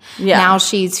afraid. Yeah. Now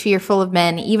she's fearful of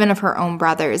men, even of her own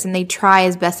brothers, and they try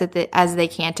as best as they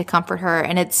can to comfort her,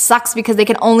 and it sucks because they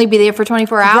can only be there for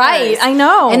 24 hours. Right, I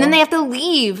know. And then they have to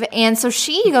leave, and so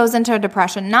she goes into a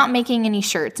depression, not making any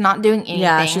shirts, not doing anything.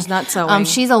 Yeah, she's not sewing.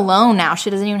 She's alone now. She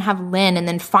doesn't even have Lynn, and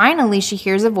then finally she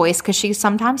hears a voice, because she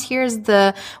sometimes hears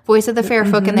the voice of the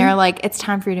Fairfolk, and they're like, it's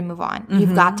time for you to move on.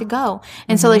 You've got to go.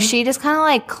 And so like she just kind of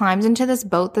like climbs into this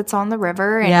boat that's on the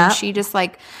river, and she just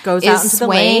like goes is out into the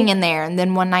swaying lake. in there. And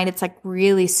then one night it's like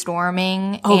really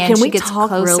storming, Oh, and can she we gets talk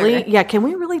closer. really? Yeah, can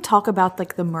we really talk about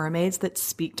like the mermaids that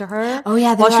speak to her? Oh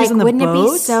yeah, they're while like, she's in the wouldn't it be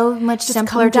boat? so much Just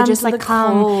simpler come to down just to like the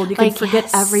come? cold. You like, can forget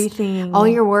yes, everything. All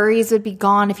your worries would be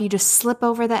gone if you just slip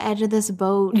over the edge of this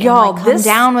boat. And, Y'all, like, come this-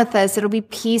 down with us. It'll be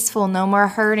peaceful. No more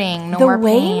hurting. No more The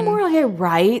way pain. Moria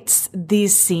writes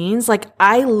these scenes, like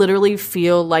I literally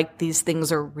feel like these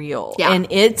things are real. Yeah. And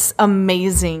it's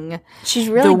amazing. She's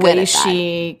really the good way at that.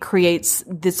 she creates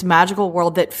this magical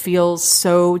world that feels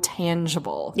so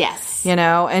tangible. Yes.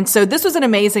 And so this was an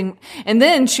amazing, and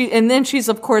then she's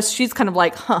of course, she's kind of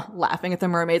like, laughing at the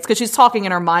mermaids because she's talking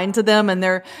in her mind to them and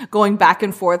they're going back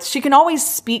and forth. She can always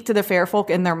speak to the Fairfolk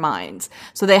in their minds.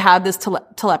 So they have this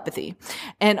telepathy.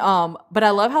 And, but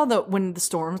I love how when the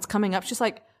storm's coming up, she's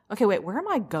like, okay, wait, where am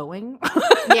I going?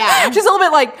 Yeah. She's a little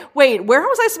bit like, wait, where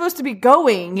was I supposed to be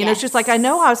going? Yes. She's like, I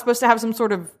know I was supposed to have some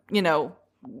sort of,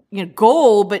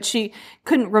 goal, but she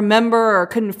couldn't remember or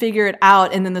couldn't figure it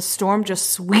out. And then the storm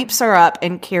just sweeps her up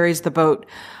and carries the boat,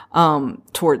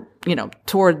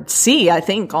 toward sea, I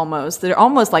think almost. They're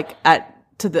almost like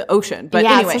to the ocean. But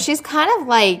yeah, anyway. so she's kind of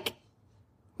like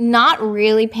not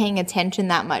really paying attention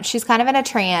that much. She's kind of in a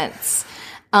trance.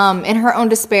 In her own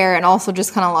despair, and also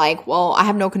just kind of like, well, I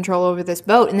have no control over this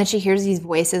boat. And then she hears these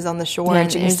voices on the shore, and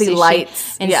she can see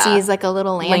lights. and sees like a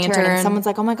little lantern. And someone's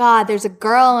like, oh my God, there's a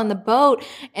girl on the boat.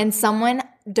 And someone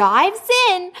dives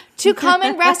in to come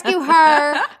and rescue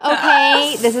her.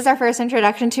 Okay, this is our first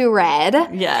introduction to Red.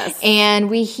 Yes. And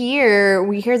we hear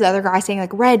the other guy saying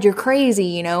like, Red, you're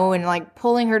crazy, and like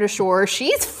pulling her to shore.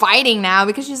 She's fighting now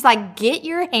because she's like, get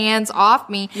your hands off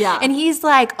me. Yeah. And he's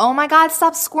like, oh my God,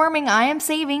 stop squirming. I am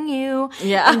saving you.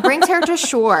 Yeah. And brings her to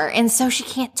shore. And so she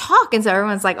can't talk. And so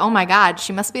everyone's like, oh my God,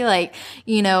 she must be like,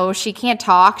 she can't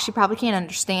talk. She probably can't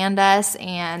understand us.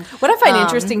 And what I find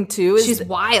interesting too is she's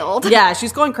wild. Yeah,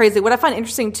 she's going crazy. What I find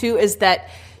interesting too is that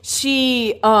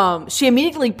she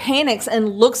immediately panics and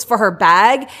looks for her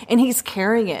bag, and he's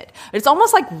carrying it. It's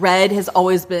almost like Red has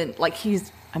always been like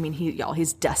he's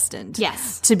destined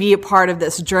to be a part of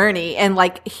this journey. And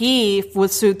like he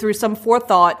was through some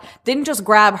forethought, didn't just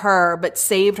grab her, but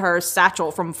saved her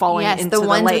satchel from falling into the lake. The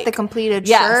ones with the completed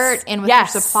shirt and with her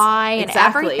supply and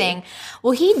everything.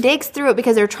 Well, he digs through it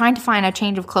because they're trying to find a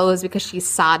change of clothes because she's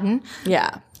sodden.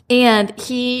 Yeah. And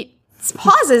he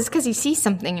pauses because he sees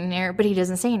something in there, but he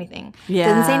doesn't say anything. Yeah.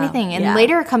 Doesn't say anything. And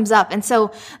later it comes up. And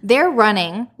so they're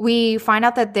running. We find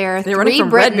out that there are they're three running from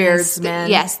Britons. Redbeard's men.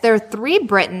 Yes, there are 3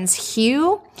 Britons,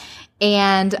 Hugh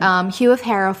and Hugh of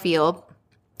Harrowfield.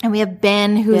 And we have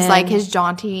Ben, who's like his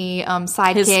jaunty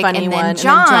sidekick, his funny and then one.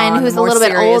 John, And then who's a more little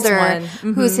bit serious older, one.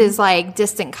 Mm-hmm. who's his like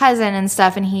distant cousin and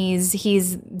stuff. And he's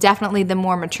definitely the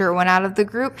more mature one out of the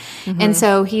group. Mm-hmm. And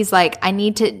so he's like,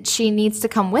 she needs to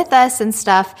come with us and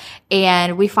stuff.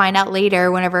 And we find out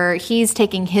later, whenever he's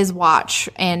taking his watch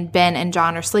and Ben and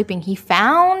John are sleeping, he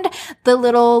found the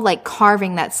little like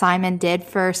carving that Simon did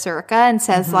for Circa and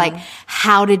says like,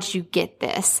 how did you get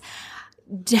this?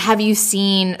 Have you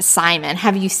seen Simon?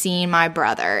 Have you seen my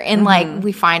brother? And like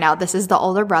we find out this is the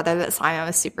older brother that Simon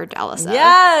was super jealous of.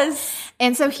 Yes.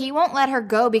 And so he won't let her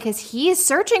go because he is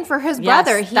searching for his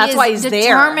brother. That's why he's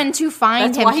determined to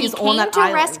find That's him. why He he's came on that to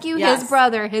island. rescue Yes. his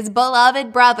brother, his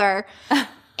beloved brother.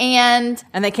 And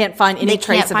they can't find any trace of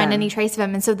him. They can't find any trace of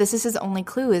him. And so this is his only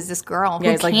clue is this girl who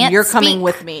he's can't like, you're coming speak.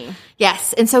 with me.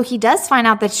 Yes. And so he does find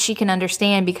out that she can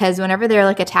understand because whenever they're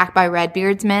like attacked by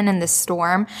Redbeard's men in this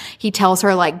storm, he tells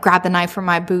her like, grab the knife from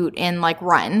my boot and like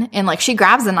run. And like she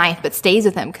grabs the knife but stays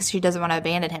with him because she doesn't want to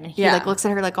abandon him. And he like looks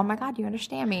at her like, oh my God, you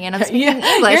understand me. And I'm speaking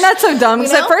English. You're not so dumb.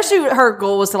 Because at first her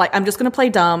goal was to like, I'm just going to play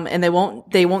dumb and they won't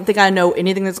think I know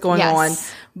anything that's going on.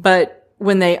 But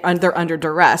when they're under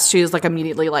duress, she is like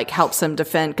immediately like helps him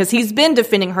defend, because he's been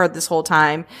defending her this whole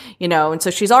time, you know, and so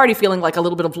she's already feeling like a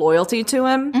little bit of loyalty to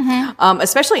him.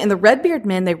 Especially in the Redbeard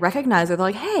men, they recognize her. They're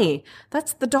like, hey,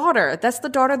 that's the daughter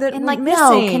that And we're like, missing.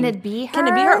 no, can it be her? Can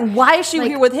it be her? And why is she Like,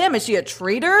 here with him? Is she a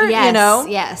traitor? Yes, you know?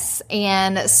 yes.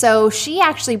 And so she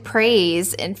actually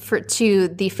prays to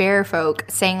the fair folk,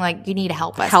 saying like, you need to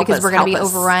help us because we're going to be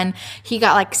overrun. He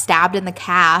got like stabbed in the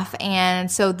calf,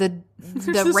 and so the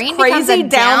rain becomes a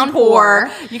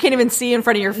downpour. You can't even see in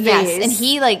front of your face. Yes,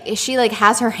 and she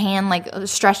has her hand like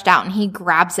stretched out, and he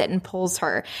grabs it and pulls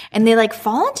her, and they like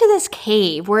fall into this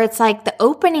cave where it's like the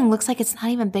opening looks like it's not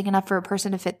even big enough for a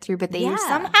person to fit through, but they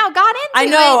somehow got into I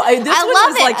know. it. This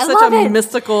was like such a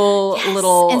mystical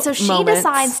little And so she moment.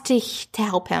 decides to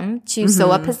help him to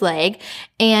sew up his leg,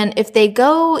 and if they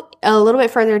go a little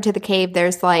bit further into the cave,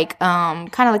 there's like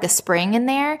kind of like a spring in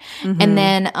there, and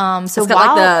then so it's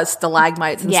got like the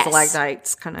stalagmites and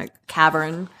stalagmites kind of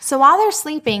cavern. So while they're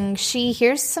sleeping, she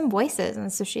hears some voices,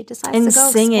 and so she decides to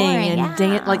go singing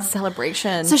exploring. and like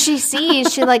celebration. So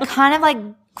she like kind of like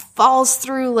falls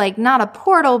through like not a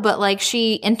portal, but like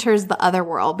she enters the other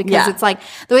world, because it's like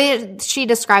the way she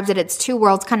describes it, it's two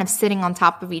worlds kind of sitting on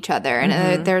top of each other,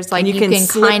 and there's like you can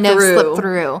kind of slip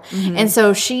through. And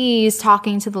so she's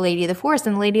talking to the Lady of the Forest,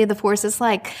 and the Lady of the Forest is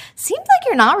like, seems like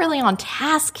you're not really on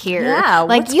task here. Yeah,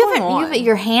 like what's going on?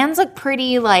 your hands look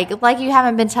pretty like you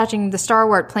haven't been touching the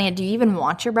Starwort plant. Do you even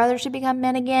want your brothers to become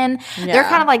men again? They're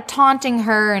kind of like taunting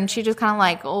her, and she just kind of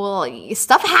like, oh, well,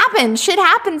 stuff happened, shit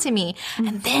happened to me.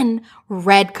 And then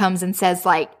Red comes and says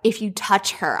like, if you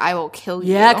touch her, I will kill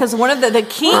you. Yeah, because one of the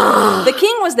king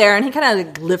was there, and he kind of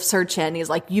like lifts her chin. He's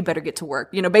like, you better get to work.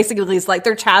 You know, basically he's like,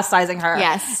 they're chastising her.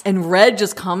 Yes. And Red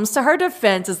just comes to her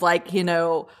defense, is like, you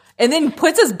know, and then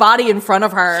puts his body in front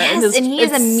of her. Yes, and he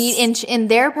is and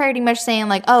they're pretty much saying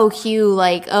like, oh, Hugh,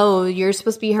 like, oh, you're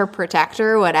supposed to be her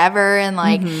protector, whatever, and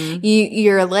like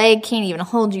your leg can't even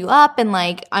hold you up, and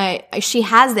like she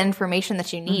has the information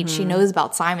that you need. She knows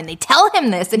about Simon. They tell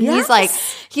him this, and he's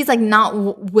like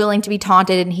not willing to be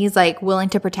taunted, and he's like willing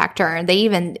to protect her, and they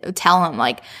even tell him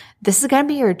like, this is going to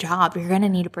be your job. You're going to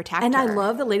need to protect her. And I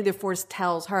love the Lady of the Forest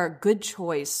tells her, good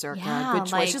choice, Circa. Yeah, good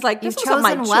choice. like, She's like, this you've wasn't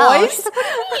my chosen well. choice. She's like,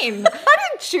 what do you mean? I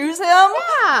didn't choose him.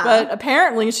 Yeah. But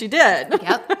apparently she did.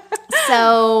 Yep.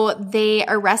 So they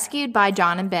are rescued by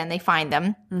John and Ben. They find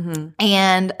them.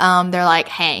 And they're like,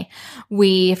 hey,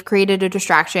 we've created a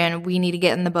distraction. We need to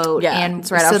get in the boat. And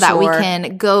right so that we offshore.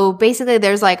 can go. Basically,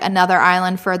 there's like another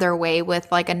island further away with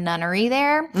like a nunnery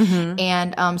there.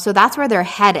 And so that's where they're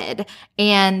headed.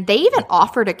 And they even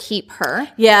offer to keep her.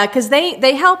 Yeah, because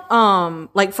they help,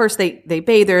 like first they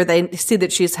bathe her, they see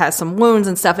that she has some wounds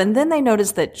and stuff, and then they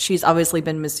notice that she's obviously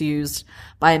been misused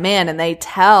by a man, and they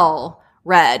tell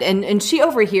Red, and she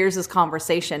overhears this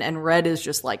conversation, and Red is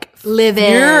just like Livid.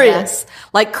 furious,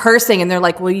 like cursing, and they're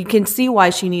like, well, you can see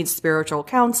why she needs spiritual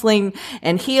counseling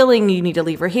and healing, you need to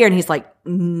leave her here. And he's like,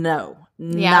 no.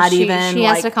 Yeah, she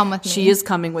has to come with me. She is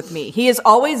coming with me. He is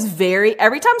always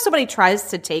every time somebody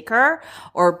tries to take her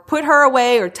or put her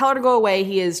away or tell her to go away,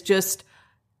 he is just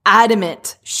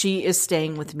adamant she is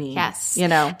staying with me. Yes. You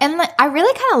know? And like, I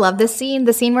really kind of love this scene,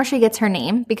 the scene where she gets her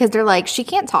name, because they're like, she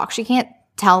can't talk. She can't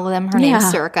tell them her name's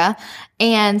Circa.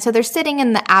 And so they're sitting,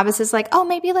 and the abbess is like, oh,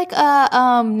 maybe like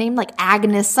a name like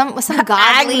Agnes, some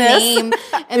godly name.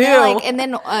 And they're like, and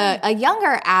then a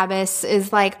younger abbess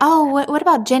is like, oh, what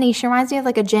about Jenny? She reminds me of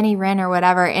like a Jenny Wren or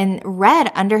whatever. And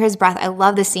Red, under his breath, I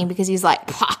love this scene because he's like,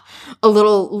 a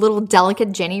little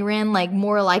delicate Jenny Wren, like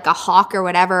more like a hawk or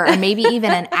whatever, or maybe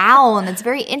even an owl. And it's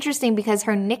very interesting because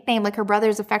her nickname, like her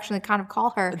brothers affectionately kind of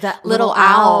call her that little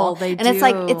owl. They and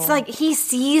do. it's like he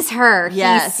sees her.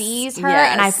 Yes. He sees her,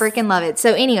 and I freaking love it.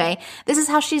 So anyway, this is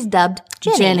how she's dubbed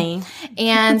Jenny.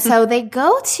 And so they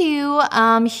go to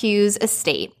Hugh's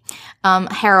estate,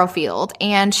 Harrowfield,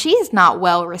 and she's not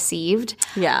well received.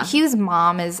 Yeah. Hugh's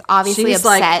mom is obviously upset.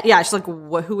 Like, yeah, she's like,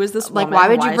 who is this woman? Like, why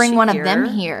would you bring one here? of them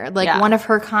here? Like, one of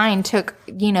her kind took,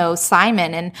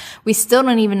 Simon, and we still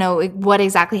don't even know what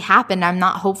exactly happened. I'm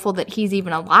not hopeful that he's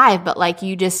even alive, but like,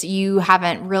 you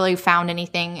haven't really found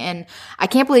anything, and I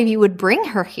can't believe you would bring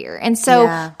her here. And so,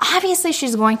 obviously,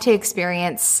 she's going to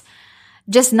experience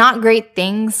just not great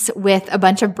things with a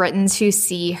bunch of Britons who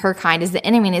see her kind as the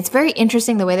enemy. And it's very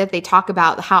interesting the way that they talk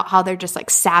about how they're just like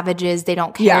savages. They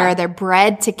don't care. Yeah. They're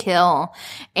bred to kill.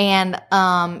 And,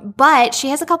 but she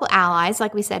has a couple allies,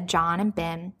 like we said, John and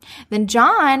Ben. Then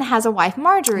John has a wife,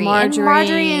 Marjorie. And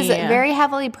Marjorie is very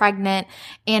heavily pregnant,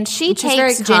 and she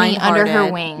takes Jenny under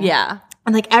her wing. Yeah.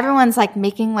 And like everyone's like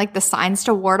making like the signs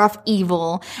to ward off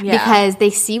evil because they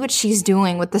see what she's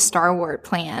doing with the Star Wars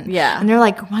plan. Yeah. And they're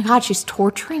like, oh my God, she's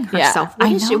torturing herself.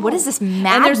 What is this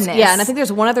madness? And I think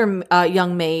there's one other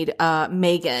young maid,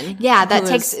 Megan. Yeah,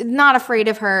 that not afraid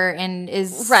of her and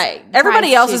is right.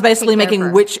 Everybody else is basically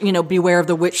making beware of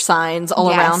the witch signs all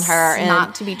around her, and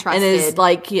not to be trusted, and is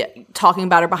like talking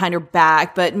about her behind her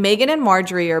back. But Megan and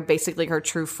Marjorie are basically her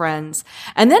true friends.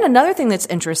 And then another thing that's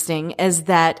interesting is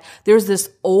that there's this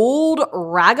old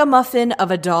ragamuffin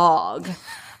of a dog.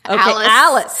 Okay,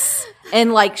 Alice.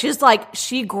 And like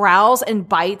she growls and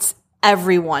bites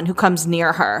everyone who comes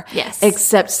near her. Yes.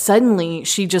 Except suddenly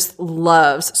she just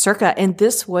loves Circa. And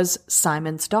this was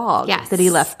Simon's dog that he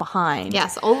left behind.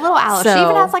 Yes. Old little Alice. She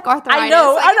even has like arthritis. I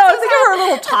know. I think of her a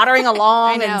little tottering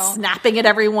along and snapping at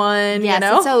everyone. Yes. You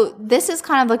know? So this is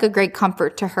kind of like a great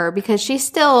comfort to her because she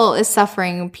still is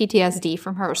suffering PTSD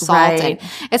from her assault. Right. And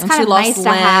it's kind of nice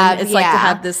to have. It's like to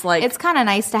have this like. It's kind of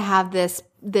nice to have this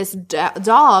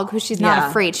dog who she's not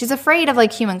afraid. She's afraid of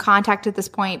like human contact at this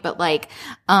point, but like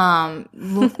having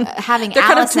They're Alice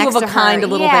kind of two next of a to kind her, a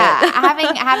little bit.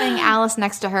 having Alice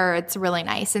next to her, it's really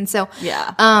nice. And so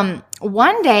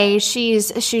one day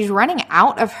she's running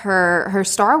out of her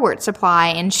Star Wars supply,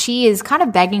 and she is kind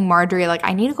of begging Marjorie like,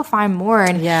 I need to go find more.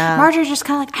 And Marjorie's just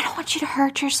kind of like, I don't want you to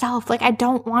hurt yourself. Like, I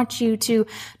don't want you to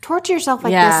torture yourself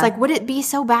like this. Like, would it be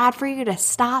so bad for you to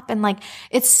stop? And like,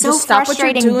 it's so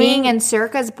frustrating being in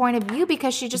Circa's point of view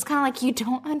because she's just kind of like, you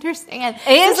don't understand.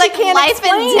 And it's she like can't life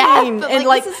explain. and death. But and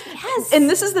like, and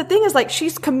this is the thing is like,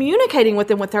 she's communicating with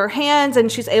them with her hands,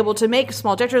 and she's able to make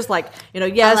small gestures like,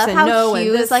 yes I love and how no.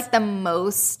 Hugh and this is like the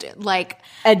most like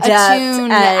adept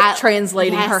attuned at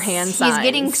translating her hand signs. He's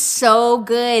getting so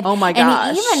good. Oh my gosh.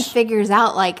 And he even figures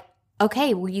out like,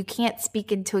 okay, well, you can't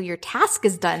speak until your task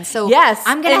is done. So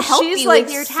I'm going to help you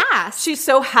with your task. She's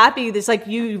so happy. It's like,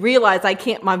 you realize I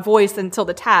can't my voice until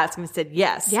the task. And said,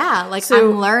 yes. Yeah. Like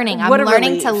so, I'm learning. I'm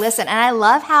learning to listen. And I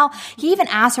love how he even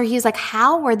asked her, he was like,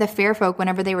 how were the fair folk,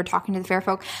 whenever they were talking to the fair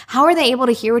folk, how are they able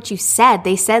to hear what you said?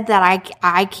 They said that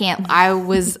I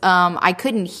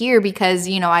couldn't hear because,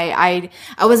 I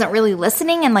wasn't really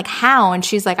listening, and like how? And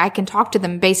she's like, I can talk to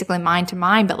them basically mind to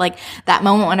mind. But like that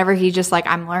moment whenever he's just like,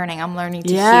 I'm learning to hear.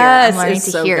 I'm learning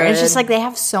to hear. And it's just like they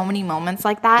have so many moments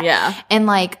like that. Yeah. And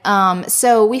like,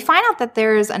 so we find out that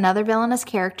there's another villainous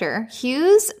character,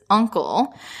 Hugh's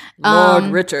uncle.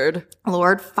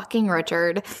 Lord fucking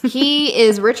Richard. He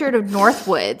is Richard of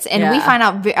Northwoods. And we find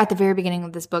out at the very beginning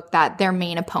of this book that their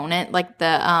main opponent, like the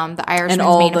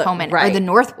Irishman's main opponent, are the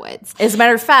Northwoods. As a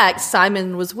matter of fact,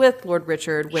 Simon was with Lord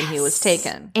Richard when he was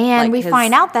taken. And we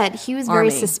find out that he was very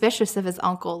suspicious of his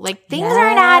uncle. Like, things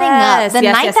aren't adding up.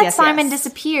 The night that Simon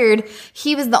disappeared,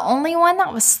 he was the only one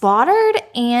that was slaughtered,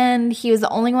 and he was the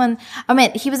only one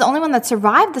that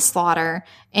survived the slaughter,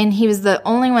 and he was the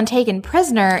only one taken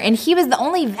prisoner, and he was the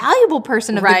only valuable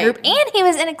person of the group, and he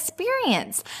was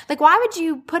inexperienced. Like, why would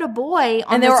you put a boy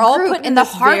on this group in the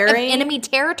heart of enemy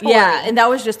territory? Yeah, and that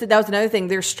was another thing.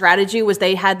 Their strategy was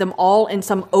they had them all in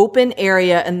some open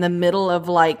area in the middle of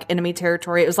like enemy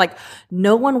territory. It was like,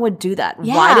 no one would do that.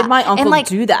 Yeah. Why did my uncle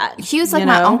do that? He was like,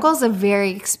 my uncle's a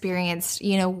very experienced,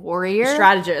 warrior.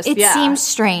 Strategist, It seems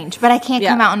strange, but I can't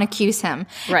come out and accuse him.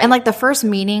 Right. And like the first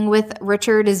meeting with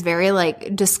Richard is very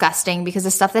like disgusting because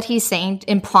the stuff that he's saying,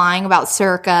 implying about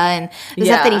Circa and the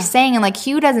stuff that he's saying, and like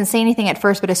Hugh doesn't say anything at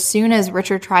first, but as soon as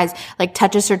Richard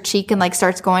touches her cheek and like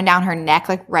starts going down her neck,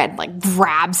 like red, like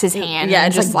grabs his hand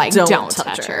and just like, don't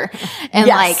touch her. And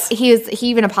like he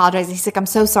even apologizes. He's like, I'm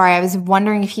so sorry. I was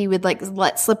wondering if he would like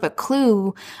let slip a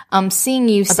clue,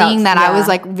 seeing that I was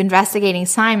like investigating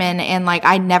Simon, and like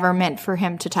I never meant for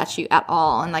him to touch you at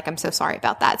all, and like I'm so sorry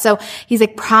about that. So he's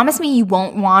like, promise me you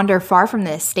won't wander far from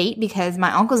the estate because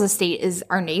my uncle's estate is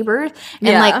our neighbor, and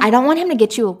like I don't want him to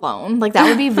get you alone. Like that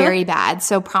would be very bad.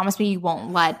 So promise me you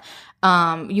won't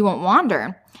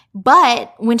wander.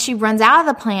 But when she runs out of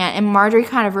the plant and Marjorie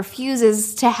kind of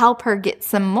refuses to help her get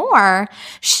some more,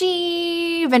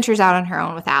 she ventures out on her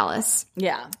own with Alice.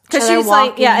 Yeah. Because she's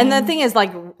like, and the thing is,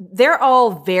 like, they're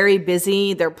all very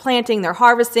busy. They're planting, they're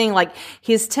harvesting, like,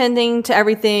 he's tending to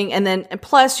everything. And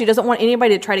plus, she doesn't want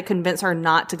anybody to try to convince her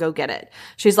not to go get it.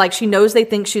 She's like, she knows they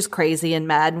think she's crazy and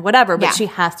mad and whatever, but she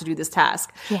has to do this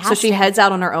task. So she heads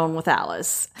out on her own with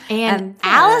Alice. And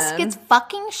Alice gets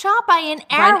fucking shot by an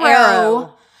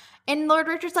arrow. And Lord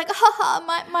Richard's like,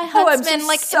 my husband,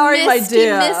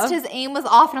 he missed, his aim was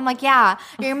off. And I'm like, yeah,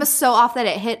 your aim was so off that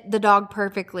it hit the dog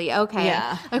perfectly. Okay.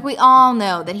 Yeah. Like, we all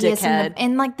know that he is,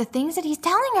 and like the things that he's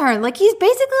telling her, like, he's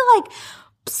basically like,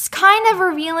 kind of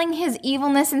revealing his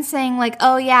evilness and saying like,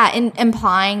 oh yeah, and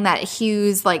implying that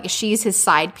Hugh's like she's his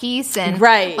side piece and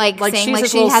right, like saying like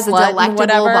she's she has a slut and delectable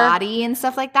whatever. body and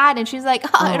stuff like that. And she's like,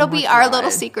 oh it'll be our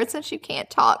little secret since you can't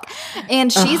talk.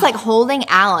 And she's like holding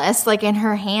Alice like in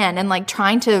her hand and like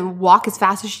trying to walk as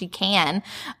fast as she can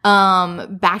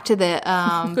back to the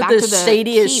back to the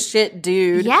shadiest shit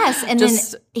dude. Yes, and then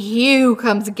Hugh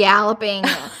comes galloping.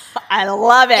 I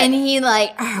love it. And he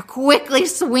like quickly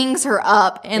swings her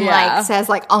up and like says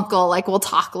like, uncle, like we'll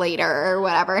talk later or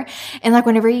whatever. And like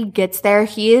whenever he gets there,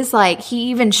 he is like,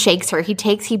 he even shakes her. He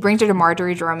brings her to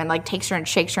Marjorie's room and like takes her and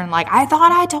shakes her and like, I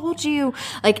thought I told you.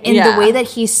 Like in the way that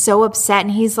he's so upset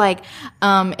and he's like,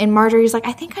 and Marjorie's like,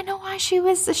 I think I know why she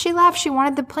left. She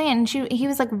wanted the plan. And he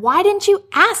was like, why didn't you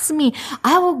ask me?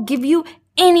 I will give you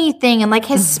anything. And like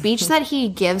his speech that he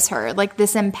gives her, like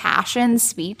this impassioned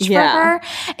speech for her,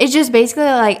 it's just basically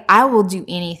like, I will do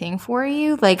anything for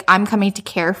you. Like I'm coming to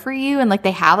care for you. And like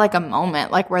they have like a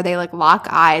moment like where they like lock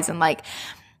eyes and like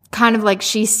kind of like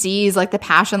she sees like the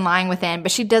passion lying within, but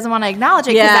she doesn't want to acknowledge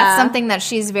it because that's something that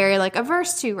she's very like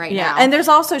averse to right now. And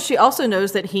she also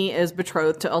knows that he is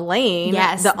betrothed to Elaine,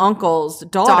 the uncle's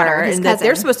daughter, and that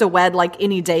they're supposed to wed like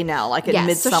any day now, like in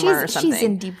midsummer or something. She's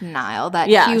in deep denial that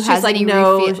Hugh has like any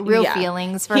real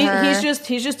feelings for her.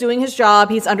 He's just doing his job.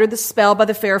 He's under the spell by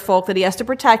the fair folk that he has to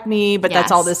protect me, but that's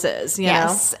all this is, you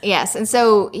know? Yes. And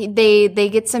so they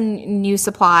get some new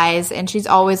supplies and she's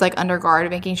always like under guard,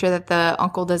 making sure that the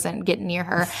uncle doesn't get near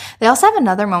her. They also have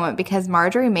another moment because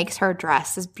Marjorie makes her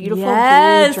dress this beautiful blue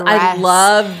dress. I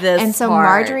love this. And so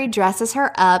Marjorie dresses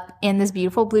her up in this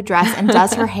beautiful blue dress and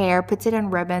does her hair, puts it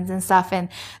in ribbons and stuff. And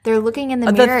they're looking in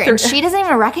the mirror and she doesn't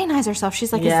even recognize herself.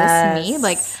 She's like, is this me?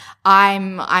 Like,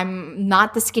 I'm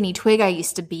not the skinny twig I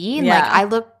used to be. And like, I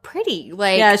look pretty.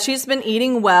 Like, she's been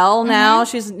eating well now.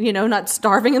 She's, not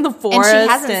starving in the forest. And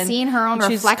she hasn't seen her own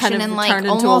reflection in like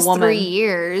almost 3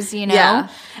 years, you know? Yeah.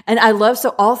 And I love,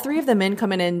 so all three of the men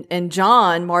come in and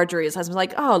John, Marjorie's husband's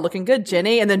like, oh, looking good,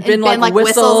 Jenny. And then Ben like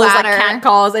whistles at her. Cat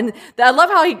calls. And I love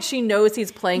how she knows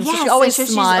he's playing. So she always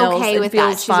smiles she's okay and with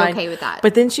feels that. fine. She's okay with that.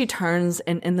 But then she turns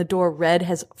and in the door, Red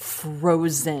has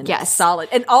frozen. Yes. Solid.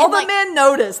 And all the men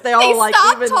notice. They all like,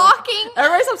 stop even talking.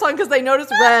 Everybody stops talking because they notice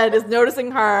Red is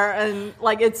noticing her. And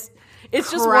like, it's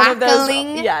just one of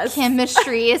those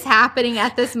chemistry is happening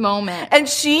at this moment. And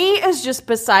she is just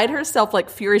beside herself, like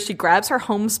furious. She grabs her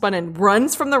homespun and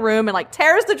runs from the room and like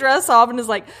tears the dress off and is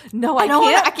like, no, I don't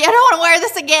want to wear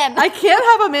this again. I can't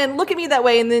have a man look at me that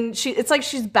way. And then it's like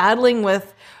she's battling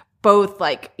with both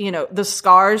like, the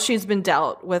scars she's been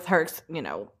dealt with her,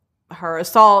 her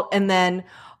assault. And then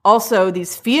also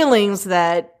these feelings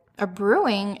that are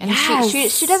brewing, and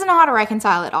she doesn't know how to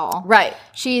reconcile it all. Right.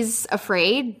 She's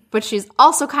afraid, but she's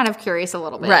also kind of curious a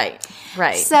little bit.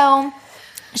 Right. So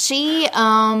she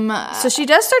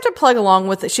does start to plug along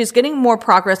with it. She's getting more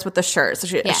progress with the shirt. So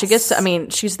she gets to,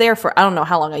 she's there for I don't know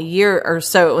how long, a year or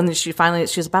so, and then she's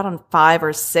about on 5th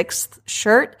or 6th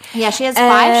shirt. Yeah, she has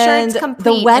 5 shirts complete.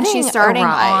 The wedding and she's starting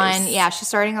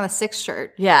on the 6th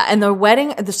shirt. Yeah, and the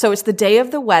wedding, so it's the day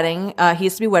of the wedding. He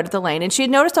used to be wed with Elaine, and she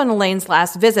had noticed on Elaine's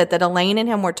last visit that Elaine and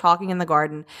him were talking in the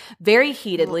garden very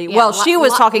heatedly. Yeah, she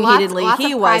was talking heatedly.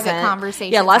 He wasn't.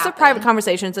 Lots of private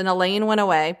conversations, and Elaine went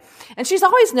away. And she's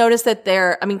always noticed that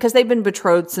because they've been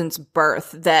betrothed since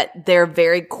birth, that they're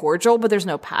very cordial, but there's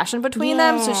no passion between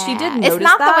them. So she did notice it's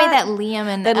not the way that Liam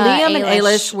and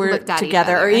Ailish were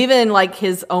together, or even like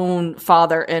his own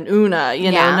father and Una,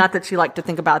 not that she liked to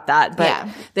think about that, but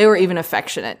they were even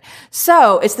affectionate.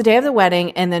 So it's the day of the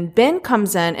wedding, and then Ben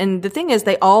comes in, and the thing is,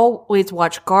 they always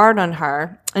watch guard on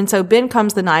her. And so Ben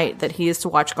comes the night that he is to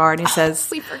watch guard, and he says,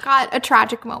 we forgot a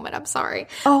tragic moment. I'm sorry.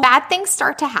 Bad things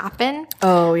start to happen.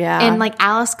 Oh, yeah. And like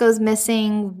Alice goes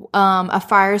missing. A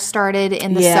fire started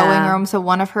in the sewing room. So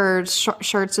one of her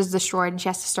shirts is destroyed and she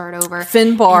has to start over.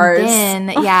 Finbars.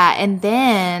 And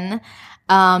then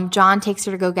John takes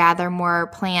her to go gather more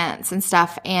plants and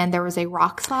stuff, and there was a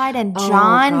rock slide, and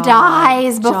John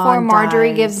dies before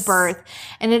Marjorie gives birth.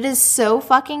 And it is so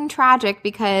fucking tragic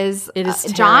because it is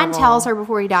John tells her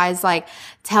before he dies, like,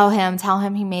 tell him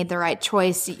he made the right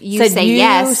choice. You say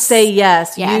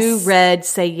yes. You, Red,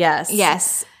 say yes.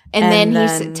 Yes. And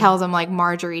then he tells him, like,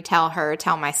 Marjorie, tell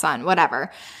my son,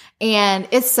 whatever. And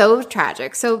it's so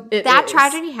tragic. So that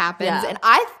tragedy happens. Yeah. And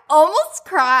almost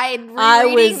cried rereading I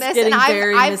was this, getting and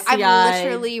very I've misty-eyed.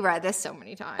 literally read this so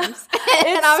many times,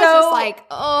 and I was just like,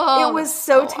 oh, it was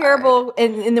so terrible.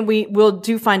 And then we'll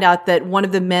find out that one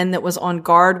of the men that was on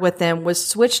guard with them was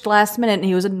switched last minute, and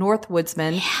he was a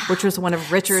Northwoodsman, which was one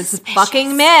of Richard's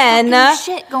fucking men.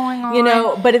 Shit going on, you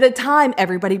know. But at the time,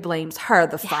 everybody blames her.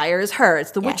 The fire is her.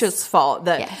 It's the witch's fault.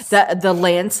 The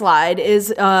landslide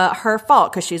is her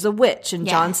fault because she's a witch, and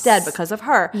John's dead because of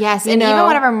her. Yes, and even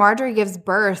whenever Marjorie gives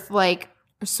birth, like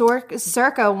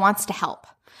Circa wants to help.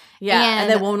 Yeah, and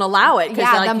they won't allow it because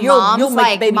the like, you'll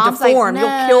make the baby deform. Like,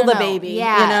 you'll kill the baby.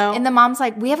 Yeah, you know? And the mom's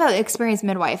like, we have an experienced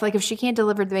midwife. Like, if she can't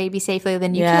deliver the baby safely,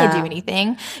 then you can't do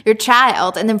anything. Your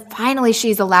child. And then finally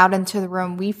she's allowed into the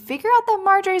room. We figure out that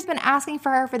Marjorie's been asking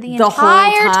for her for the entire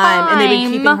whole time. And they've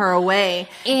been keeping her away.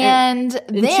 And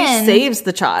then she saves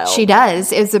the child. She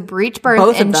does. It's a breech birth.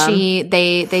 Both and of them.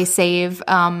 They save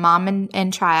mom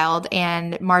and child,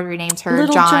 and Marjorie names her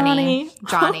Little Johnny.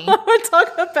 We're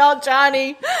talking about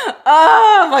Johnny.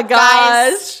 Oh my gosh.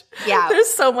 Guys, yeah. There's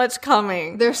so much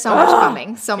coming. There's so much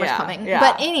coming. So much coming. Yeah.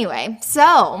 But anyway,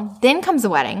 so then comes the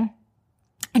wedding.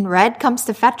 And Red comes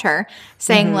to fetch her,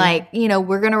 saying like, you know,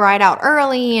 we're going to ride out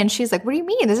early. And she's like, what do you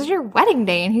mean? This is your wedding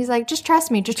day. And he's like, just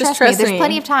trust me. Just trust me. There's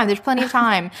plenty of time. There's plenty of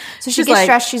time. So she gets like,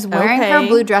 dressed. She's wearing her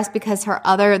blue dress because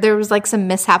there was like some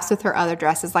mishaps with her other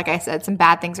dresses. Like I said, some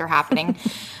bad things are happening.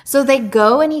 So they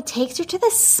go and he takes her to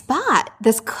this spot,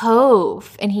 this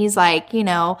cove. And he's like, you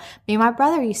know, me and my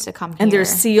brother used to come here. And there's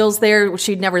seals there which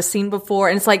she'd never seen before.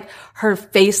 And it's like her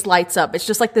face lights up. It's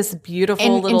just like this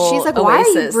beautiful little and she's like,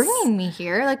 oasis. why are you bringing me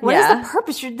here? Like, what is the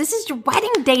purpose? This is your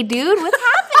wedding day, dude. What's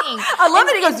happening? I love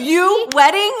that he goes, you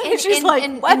wedding? And she's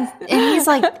like, what? And he's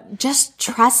like, just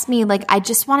trust me. Like, I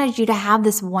just wanted you to have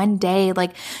this one day.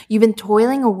 Like, you've been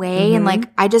toiling away and like,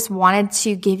 I just wanted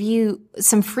to give you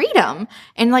some freedom.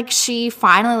 And like, she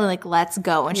finally like lets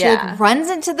go and she like runs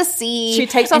into the sea. She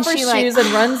takes off her shoes and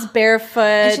runs barefoot.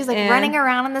 And she's like running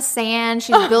around in the sand.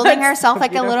 She's building herself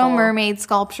like a little mermaid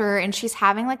sculpture, and she's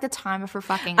having like the time of her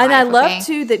fucking life. And I love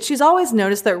too that she's always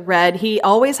noticed that Red, he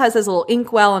always has his little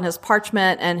inkwell and his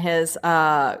parchment and his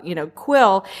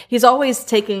quill. He's always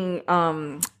taking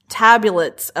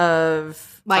tablets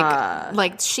of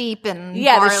like sheep and the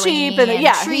barley sheep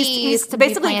and trees he's to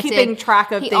basically be keeping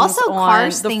track of he things. Also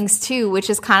carves things too, which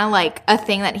is kind of like a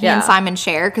thing that he and Simon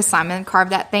share, because Simon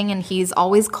carved that thing and he's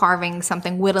always carving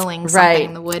something, whittling something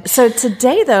in the wood. So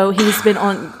today though, he's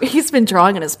been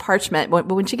drawing on his parchment, but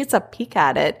when she gets a peek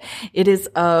at it, it is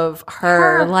of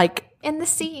her like in the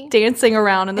sea, dancing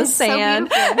around in the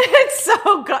sand. So it's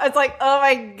so good. It's like, oh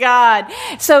my God.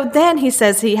 So then he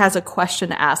says he has a question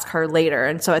to ask her later.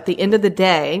 And so at the end of the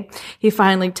day, he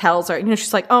finally tells her, you know,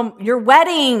 she's like, your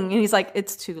wedding. And he's like,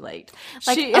 it's too late.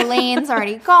 Like Elaine's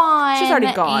already gone. She's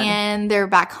already gone. And they're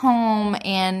back home.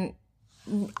 And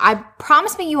I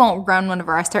promise me you won't run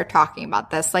whenever I start talking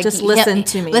about this. Like, just listen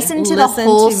to me. Listen to the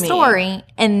whole story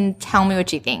and tell me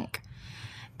what you think.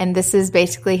 And this is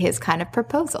basically his kind of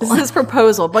proposal. This is his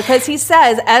proposal because he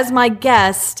says, as my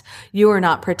guest, you are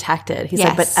not protected. He's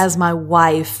like, but as my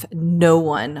wife, no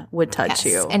one would touch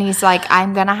you. And he's like,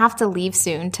 I'm going to have to leave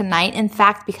soon tonight. In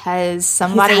fact, because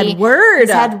somebody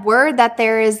he's had word that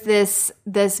there is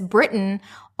this Briton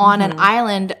on an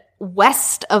island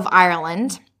west of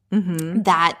Ireland.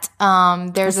 That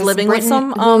there's this living Briton with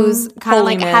some who's kind of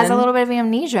like men. has a little bit of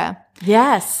amnesia.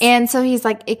 Yes. And so he's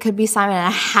like, it could be Simon, and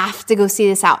I have to go see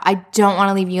this out. I don't want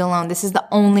to leave you alone. This is the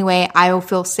only way I will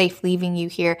feel safe leaving you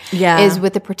here is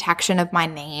with the protection of my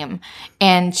name.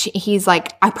 And he's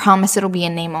like, I promise it'll be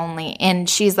a name only. And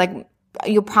she's like,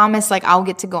 you'll promise like I'll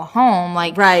get to go home.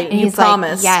 Like, right. And he's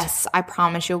promised. like, yes, I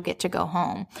promise you'll get to go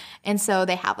home. And so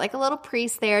they have like a little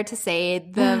priest there to say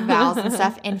the vows and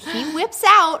stuff. And he whips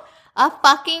out a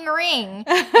fucking ring,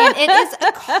 and it is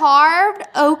a carved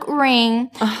oak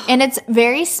ring, and it's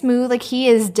very smooth. Like, he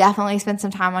has definitely spent some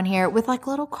time on here with like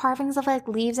little carvings of like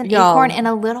leaves and acorn and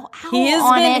a little owl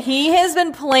on it. He has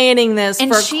been planning this and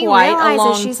for quite a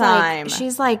long time.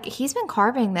 She's like, he's been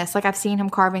carving this. Like, I've seen him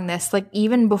carving this like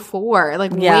even before,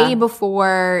 like way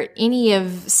before any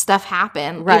of stuff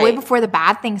happened, like, way before the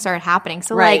bad things started happening.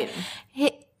 So like.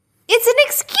 It's an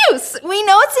excuse. We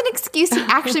know it's an excuse. He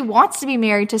actually wants to be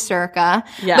married to Circa.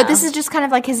 Yeah. But this is just kind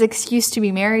of like his excuse to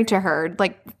be married to her,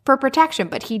 like for protection.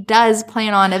 But he does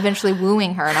plan on eventually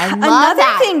wooing her. And I love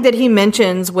Another thing that he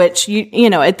mentions, which, you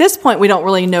know, at this point, we don't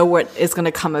really know what is going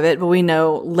to come of it, but we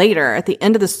know later at the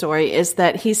end of the story is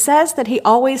that he says that he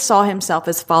always saw himself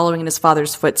as following in his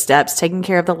father's footsteps, taking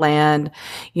care of the land,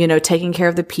 you know, taking care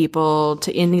of the people.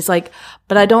 And he's like,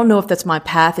 but I don't know if that's my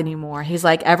path anymore. He's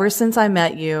like, ever since I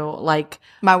met you, like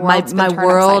My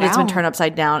world has been turned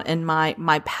upside down and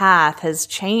my path has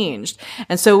changed.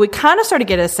 And so we kind of start to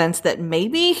get a sense that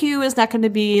maybe Hugh is not going to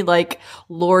be like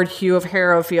Lord Hugh of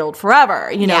Harrowfield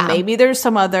forever. You know, maybe there's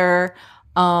some other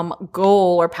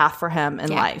goal or path for him in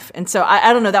life. And so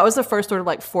I don't know, that was the first sort of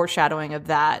like foreshadowing of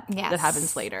that that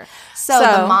happens later. So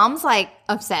the mom's like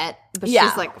upset, but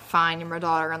she's like, fine, you're my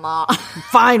daughter-in-law.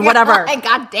 Fine, whatever. Like,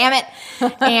 God damn it.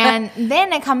 And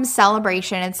then it comes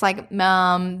celebration. It's like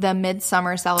the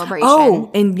midsummer celebration.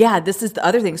 Oh, and this is the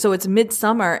other thing. So it's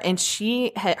midsummer and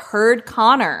she had heard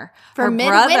Connor for her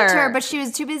midwinter, brother, but she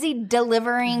was too busy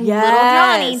delivering little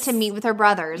Johnny to meet with her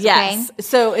brothers. Yes. Okay?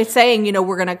 So it's saying, you know,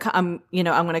 we're going to come, you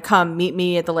know, I'm going to come meet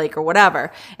me at the lake or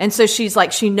whatever. And so she's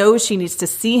like, she knows she needs to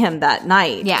see him that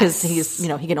night because he's, you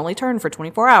know, he can only turn for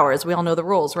 24 hours. We all know the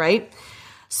rules, right?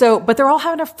 So, but they're all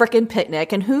having a frickin'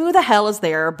 picnic, and who the hell is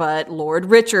there but Lord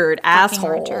Richard, asshole.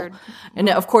 Richard. And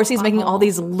of course he's making all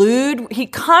these he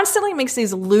constantly makes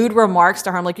these lewd remarks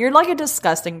to her. I'm like, you're like a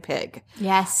disgusting pig.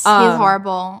 Yes, he's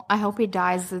horrible. I hope he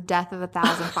dies the death of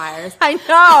 1,000 fires. I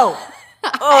know.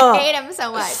 I hate him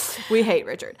so much. We hate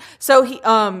Richard. So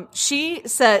she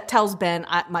tells Ben,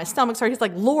 my stomach's hurt. He's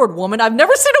like, Lord, woman, I've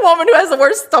never seen a woman who has the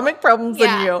worst stomach problems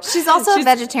than you. She's also a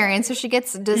vegetarian, so she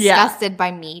gets disgusted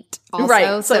by meat also.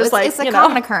 Right. So it's a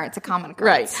common occurrence.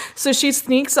 Right. So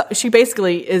she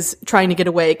basically is trying to get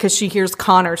away because she hears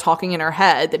Connor talking in her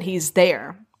head that he's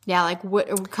there. Yeah, like,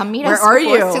 come meet us. Where are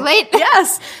you? It's too late.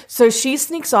 Yes. So she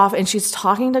sneaks off and she's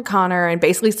talking to Connor and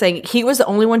basically saying he was the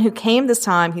only one who came this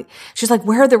time. She's like,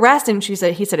 where are the rest? And he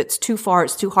said, it's too far.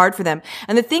 It's too hard for them.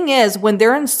 And the thing is, when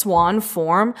they're in swan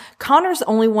form, Connor's the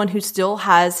only one who still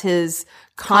has his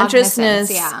consciousness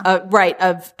of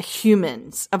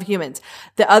humans.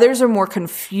 The others are more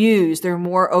confused. They're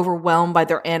more overwhelmed by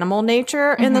their animal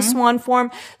nature in the swan form.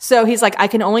 So he's like, I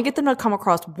can only get them to come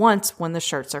across once when the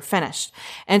shirts are finished.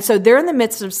 And so they're in the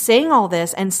midst of saying all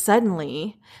this, and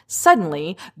suddenly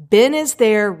Ben is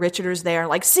there, Richard is there,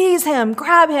 like sees him,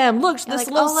 grab him, look, this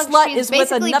little slut is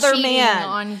with another man.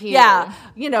 On Hugh. Yeah,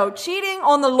 you know, cheating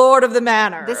on the Lord of the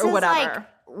Manor or whatever. Like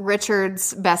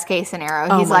Richard's best case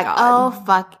scenario. He's like, God. Oh,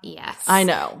 fuck yes. I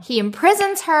know. He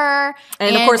imprisons her.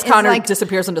 And of course, Connor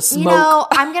disappears into smoke. You know,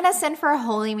 I'm going to send for a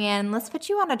holy man. Let's put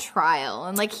you on a trial.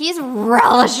 And like, he's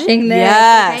relishing this.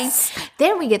 Yes. Okay?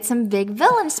 Then we get some big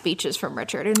villain speeches from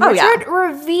Richard. And Richard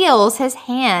reveals his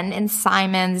hand in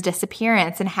Simon's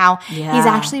disappearance and how he's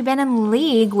actually been in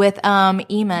league with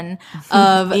Eamon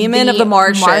of the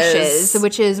Marshes,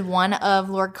 which is one of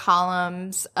Lord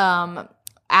Column's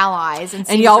allies.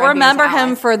 And y'all remember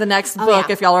him for the next book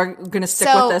if y'all are going to stick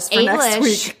with this for next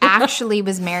week. Actually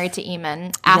was married to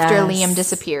Eamon after Liam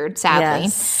disappeared, sadly.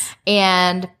 Yes.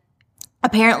 And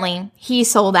apparently he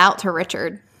sold out to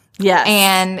Richard. Yes.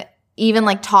 And even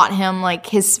like taught him like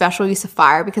his special use of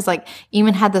fire because like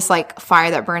Eamon had this like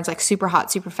fire that burns like super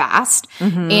hot, super fast.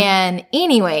 And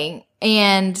anyway,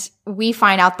 and we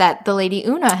find out that the Lady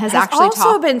Una has actually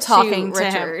also been talking to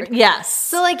Richard. Him. Yes.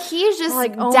 So like he's just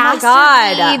like, oh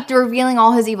dastardly revealing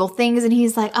all his evil things, and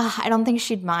he's like, I don't think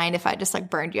she'd mind if I just like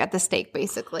burned you at the stake,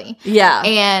 basically. Yeah.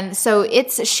 And so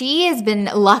she has been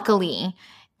luckily.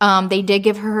 They did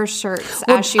give her shirts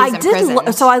as she was in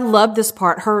prison. So I love this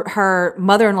part. Her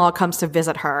mother-in-law comes to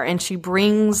visit her, and she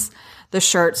brings the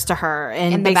shirts to her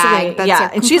and in the bag.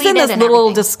 And she's in this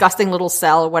little disgusting little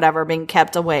cell or whatever being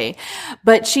kept away.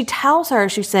 But she tells her,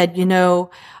 she said, you know,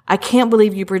 I can't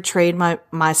believe you betrayed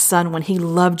my son when he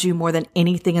loved you more than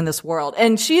anything in this world.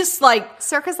 And she's like,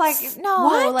 Circa's like, no,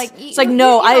 what? like, it's like,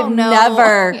 no, I've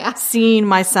never seen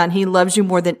my son. He loves you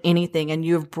more than anything, and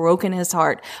you have broken his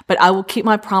heart. But I will keep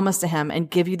my promise to him and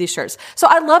give you these shirts. So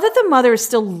I love that the mother is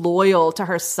still loyal to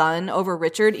her son over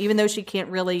Richard, even though she can't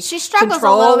really she struggles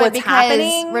control a little bit what's because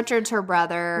happening. Richard's her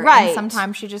brother, right? And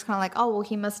sometimes she's just kind of like, oh, well,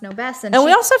 he must know best. And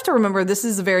we also have to remember this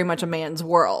is very much a man's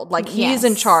world. Like he's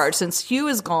in charge since Hugh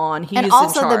is gone. He's and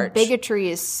also in charge. The bigotry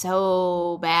is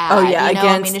so bad. Oh yeah, you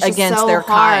know? against so their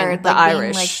hard, kind, the Irish.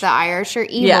 Being, like the Irish are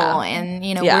evil, and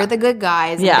you know we're the good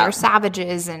guys, and they're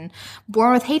savages and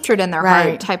born with hatred in their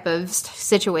heart type of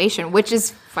situation. Which is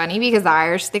funny because the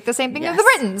Irish think the same thing as the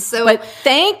Britons. So, but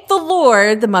thank the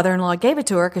Lord, the mother-in-law gave it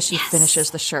to her because she finishes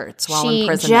the shirts while in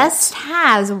prison. She just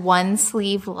has one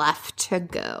sleeve left to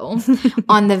go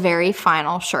on the very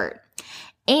final shirt,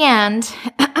 and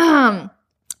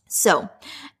so.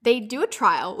 They do a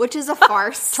trial, which is a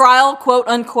farce. Trial, quote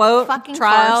unquote. Fucking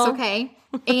trial. Farce, okay.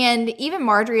 And even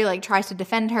Marjorie like tries to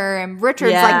defend her, and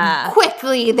Richard's Yeah. like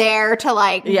quickly there to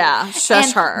like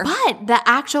shush her. But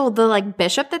the like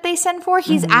bishop that they send for,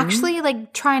 he's actually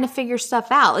like trying to figure stuff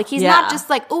out. Like he's not just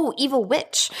like, oh, evil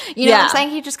witch. You know what I'm saying?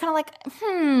 He's just kind of like,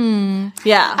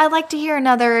 Yeah. I'd like to hear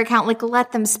another account. Like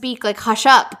let them speak. Like hush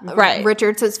up, Right.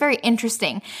 Richard. So it's very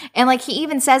interesting. And like he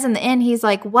even says in the end, he's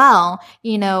like, well,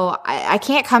 you know, I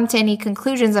can't come to any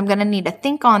conclusions. I'm going to need to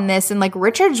think on this. And like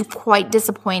Richard's quite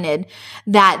disappointed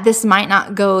that this might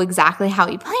not go exactly how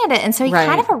he planned it. And so he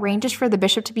kind of arranges for the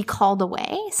bishop to be called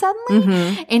away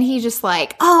suddenly. And he's just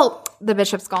like, oh, the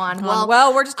bishop's gone.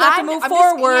 Well, we're just going to have to move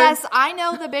forward. Yes, I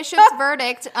know the bishop's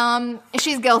verdict.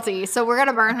 She's guilty. So we're going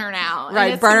to burn her now.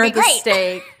 Right, burn her at the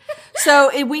stake.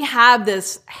 So we have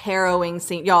this harrowing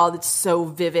scene, y'all, that's so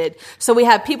vivid. So we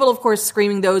have people, of course,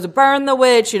 screaming those, burn the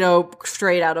witch, you know,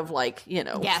 straight out of like, you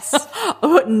know. Yes.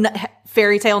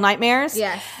 Fairy tale nightmares.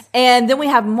 Yes. And then we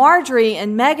have Marjorie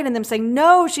and Megan and them saying,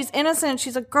 no, she's innocent.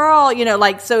 She's a girl, you know,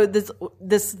 like, so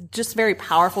this just very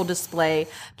powerful display,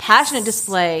 passionate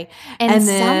display. And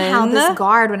then somehow this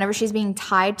guard, whenever she's being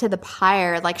tied to the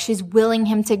pyre, like she's willing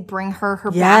him to bring her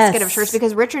basket of shirts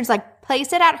because Richard's like,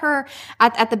 place it at her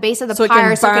at the base of the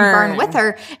pyre so it can burn with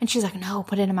her. And she's like, no,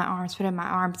 put it in my arms, put it in my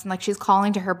arms. And like she's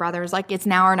calling to her brothers, like, it's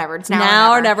now or never. It's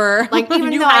now or never. Like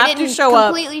even though I didn't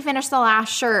completely finish the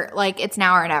last shirt, like it's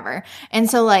now or never. And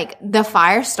so like the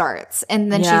fire starts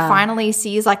and then she finally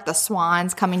sees like the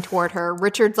swans coming toward her.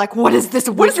 Richard's like, what is this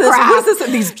witchcraft? What is this?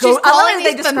 These ghosts. I love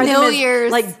they describe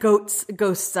familiars. Them as, like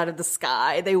ghosts out of the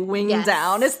sky. They wing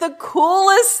down. It's the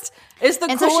coolest. It's the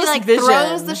coolest so she like vision.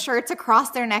 throws the shirts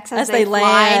across their necks as they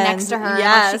fly next to her.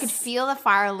 Yes. Like she could feel the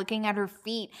fire looking at her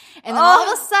feet. And then all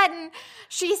of a sudden,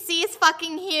 she sees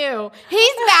fucking Hugh.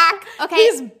 He's back. Okay.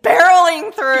 He's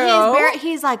barreling through.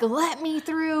 He's like, let me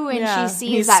through. And she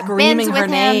sees that Ben's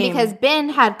with him because Ben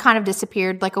had kind of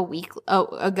disappeared like a week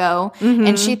ago.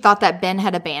 And she thought that Ben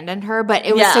had abandoned her. But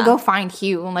it was to go find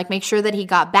Hugh and like make sure that he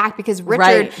got back because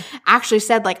Richard actually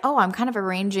said like, oh, I'm kind of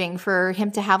arranging for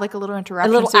him to have like a little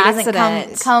interruption. A little accident.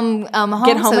 Come home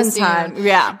Get home so in soon. time.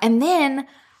 Yeah. And then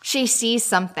she sees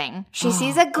something. She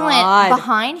sees a glint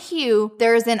behind Hugh.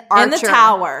 There's an archer in the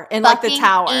tower, in like the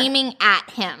tower, aiming at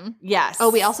him. Yes. Oh,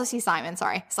 we also see Simon.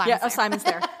 Sorry, Simon's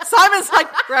there. Simon's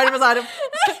like right beside him.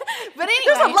 But anyway,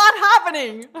 there's a lot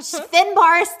happening.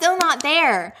 Finbar is still not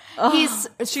there. He's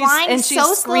flying and she's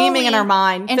so screaming slowly, in her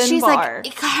mind. and Finbar. she's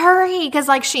like, "Hurry!" Because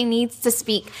like she needs to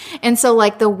speak. And so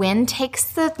like the wind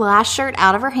takes the last shirt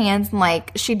out of her hands, and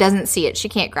like she doesn't see it. She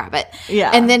can't grab it. Yeah.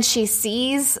 And then she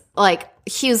sees like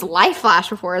Hugh's life flash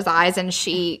before his eyes, and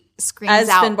she screams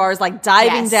out. As Finbar's like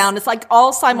diving down. It's like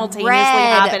all simultaneously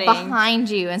happening. Behind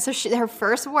you. And so her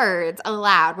first words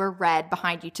aloud were Red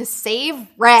behind you. To save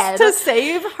Red. To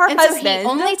save her husband. So he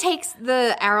only takes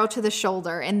the arrow to the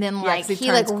shoulder and then like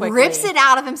he like rips it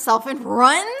out of himself and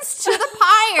runs to the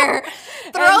pyre,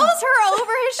 throws her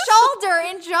over his shoulder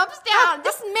and jumps down.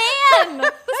 This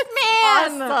man.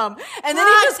 Awesome. And then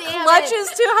he just clutches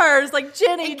to her. It's like,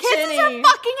 Jenny, kisses her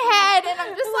fucking head. And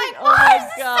I'm just like, oh my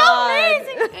this God. is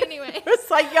so amazing. Anyway, it's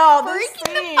like, y'all,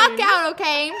 freaking the fuck out,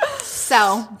 okay?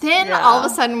 So then all of a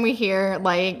sudden we hear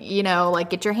like, you know, like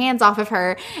get your hands off of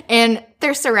her, and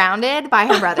they're surrounded by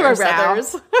her brothers.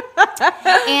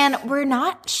 And we're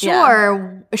not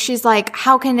sure. Yeah. She's like,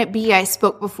 how can it be I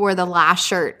spoke before the last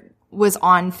shirt was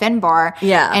on Finbar?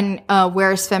 Yeah. And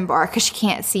where's Finbar? Because she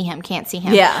can't see him.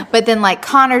 Yeah. But then like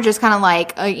Connor just kind of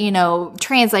like, you know,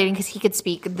 translating because he could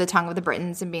speak the tongue of the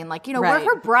Britons and being like, you know, we're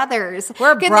her brothers.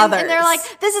 We're brothers. And they're like,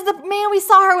 this is the man we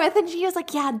saw her with. And she was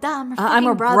like, yeah, dumb. I'm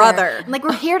her brother. And like,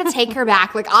 we're here to take her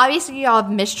back. Like, obviously y'all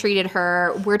have mistreated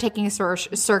her. We're taking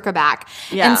Circa back.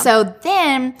 Yeah. And so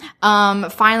then,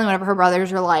 finally, whenever her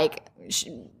brothers are like,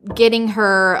 getting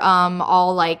her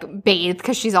all like bathed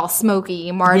because she's all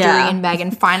smoky, Marjorie and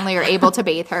Megan finally are able to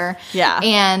bathe her. Yeah.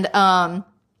 And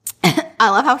I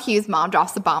love how Hugh's mom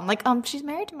drops the bomb. Like, she's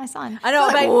married to my son. I know.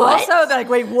 Like, what? Also, they're like,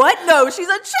 wait, what? No, she's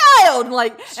a child.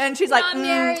 And she's like,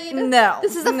 married. No.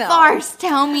 This is a farce.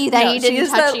 Tell me that he didn't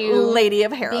touch you. She's the lady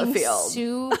of Harrowfield.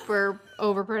 Being super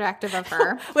overprotective of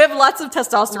her. We have lots of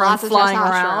testosterone flying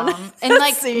around. And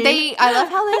like I love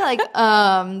how they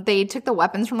like they took the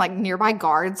weapons from like nearby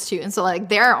guards too, and so like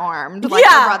they're armed. Like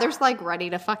their brother's like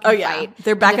ready to fucking fight.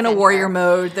 They're back in a warrior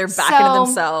mode. They're back into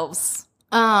themselves.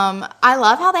 I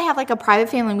love how they have like a private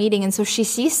family meeting, and so she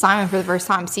sees Simon for the first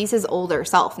time, sees his older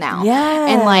self now.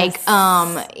 Yes. And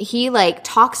like he like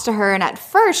talks to her, and at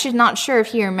first she's not sure if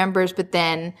he remembers, but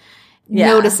then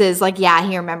notices like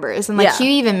he remembers. And like Hugh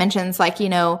even mentions like, you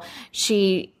know,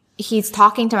 he he's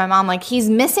talking to my mom, like he's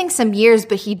missing some years,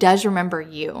 but he does remember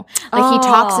you. Like he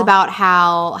talks about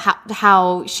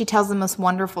how she tells the most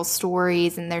wonderful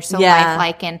stories and they're so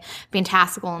lifelike and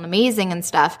fantastical and amazing and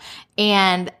stuff.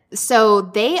 And so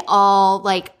they all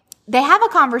like, they have a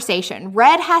conversation.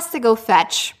 Red has to go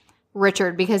fetch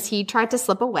Richard because he tried to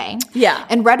slip away. Yeah.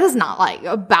 And Red is not like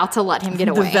about to let him get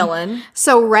away. The villain.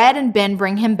 So Red and Ben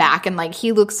bring him back and like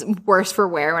he looks worse for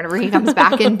wear whenever he comes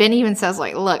back. And Ben even says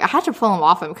like, look, I had to pull him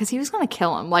off him because he was going to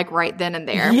kill him like right then and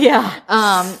there. Yeah.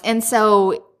 And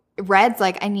so Red's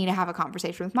like, I need to have a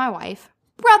conversation with my wife.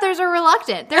 Brothers are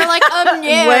reluctant. They're like,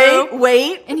 no.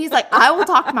 Wait. And he's like, I will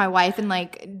talk to my wife. And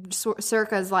like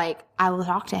Circa's like, I will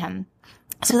talk to him.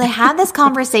 So they had this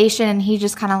conversation and he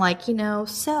just kind of like,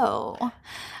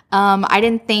 I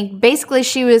didn't think, basically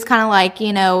she was kind of like,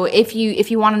 if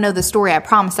you want to know the story, I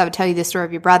promised I would tell you the story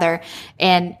of your brother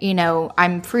and,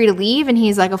 I'm free to leave. And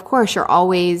he's like, of course, you're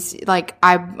always like,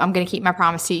 I'm going to keep my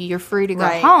promise to you. You're free to go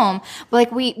home. But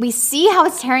like we see how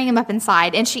it's tearing him up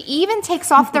inside. And she even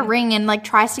takes off the ring and like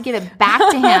tries to give it back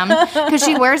to him because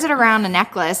she wears it around a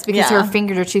necklace because her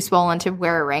fingers are too swollen to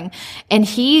wear a ring. And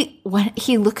he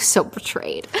looks so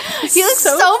betrayed. He looks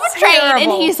so betrayed. Terrible.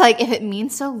 And he's like, if it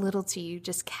means so little to you,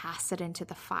 just cast it into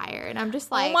the fire. And I'm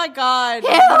just like, oh my God.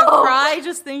 I'm going to cry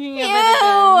just thinking of it again.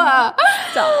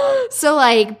 Stop. So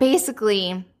like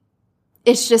basically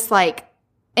it's just like,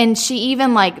 and she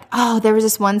even like, there was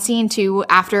this one scene too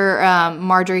after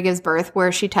Marjorie gives birth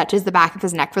where she touches the back of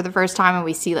his neck for the first time and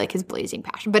we see like his blazing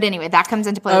passion. But anyway, that comes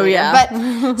into play later. Yeah.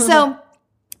 But so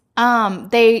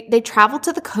they travel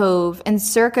to the cove and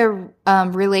Circa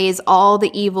relays all the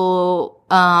evil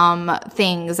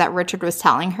things that Richard was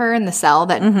telling her in the cell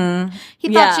that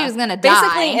he thought she was going to die.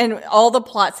 Basically, and all the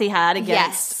plots he had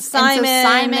against Simon. And so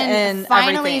Simon and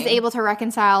finally everything. is able to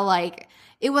reconcile, like,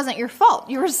 it wasn't your fault.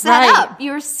 You were set up.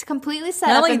 You were completely set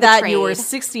up. Not only and that, betrayed. you were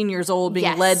 16 years old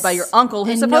being led by your uncle,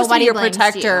 who's And supposed to be your blames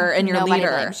protector you. and your Nobody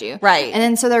leader. blames you. Right. And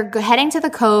then so they're heading to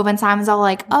the cove and Simon's all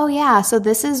like, oh yeah, so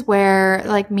this is where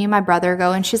like me and my brother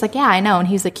go. And she's like, yeah, I know. And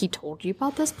he's like, he told you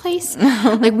about this place?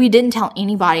 Like we didn't tell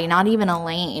anybody, not even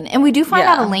Elaine. And we do find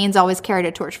out Elaine's always carried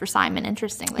a torch for Simon,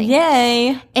 interestingly.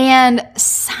 Yay. And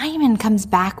Simon comes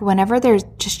back whenever they're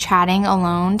just chatting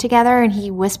alone together and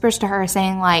he whispers to her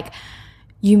saying like,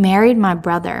 you married my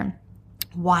brother.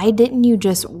 Why didn't you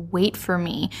just wait for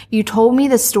me? You told me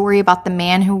the story about the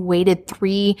man who waited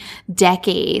 3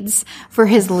 decades for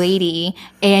his lady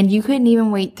and you couldn't even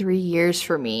wait 3 years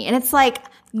for me. And it's like,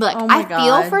 look, I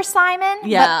feel for Simon,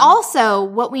 but also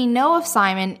what we know of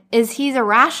Simon is he's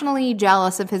irrationally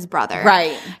jealous of his brother.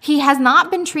 Right. He has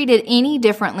not been treated any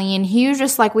differently, and he was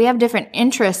just like, we have different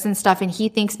interests and stuff, and he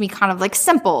thinks me kind of like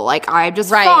simple, like I just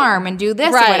farm and do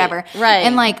this or whatever. Right.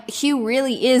 And like Hugh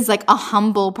really is like a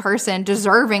humble person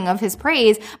deserving of his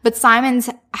praise, but Simon's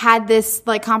had this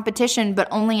like competition, but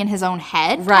only in his own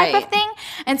head type of thing.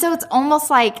 And so it's almost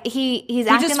like he's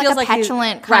acting like a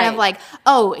petulant kind of like,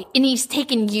 and he's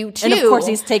taken you too. And of course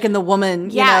he's taken the woman,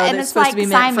 and that's it's supposed like, to be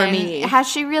meant Simon, for me. has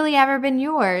she really ever been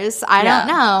yours? I don't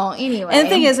know. Anyway. And the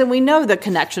thing is, and we know the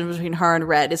connection between her and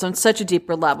Red is on such a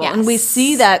deeper level. Yes. And we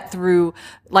see that through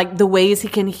like the ways he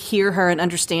can hear her and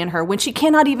understand her when she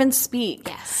cannot even speak.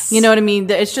 Yes. You know what I mean?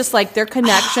 It's just like their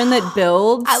connection that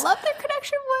builds. I love their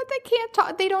connection when they can't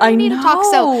talk. They don't even need to talk.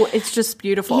 So it's just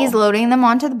beautiful. he's loading them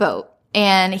onto the boat.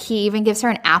 And he even gives her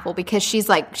an apple because she's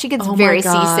like, she gets very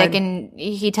seasick and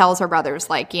he tells her brothers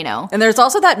like, And there's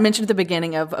also that mention at the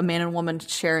beginning of a man and woman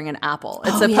sharing an apple.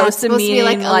 It's supposed to mean be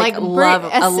like love,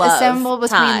 a love symbol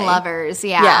between tie. lovers.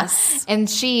 Yeah. Yes. And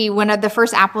she, the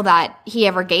first apple that he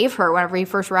ever gave her, whenever he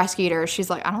first rescued her, she's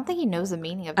like, I don't think he knows the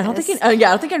meaning of this. I don't think he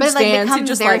understands. But like, it becomes he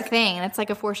just their like thing. And it's like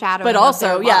a foreshadowing. But of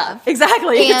also, their love.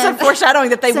 exactly. And it's a foreshadowing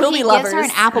that they will be lovers. He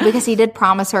gives her an apple because he did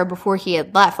promise her before he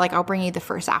had left, like, I'll bring you the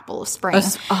first apple of spring.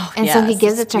 And so he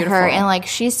gives it to her, and like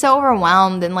she's so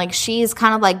overwhelmed, and like she's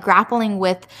kind of like grappling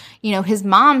with, his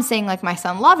mom saying like, my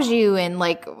son loves you, and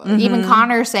like even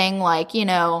Connor saying like,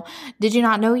 did you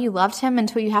not know you loved him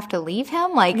until you have to leave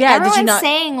him? Like everyone's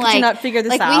saying like, did you not figure this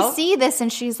like out? we see this,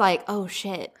 and she's like, oh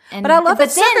shit. And, but I love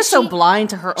that then Circa's so blind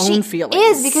to her own feelings.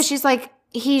 Is because she's like,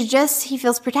 he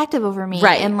feels protective over me.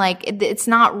 Right. And like, it's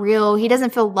not real. He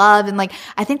doesn't feel love. And like,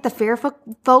 I think the fair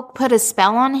folk put a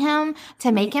spell on him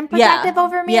to make him protective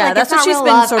over me. Yeah, like, that's it's what not she's real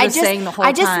been love. sort of saying the whole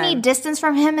I just time. need distance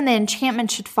from him and the enchantment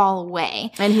should fall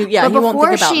away. And but he won't before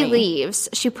think about she me. leaves,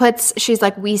 she's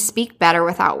like, we speak better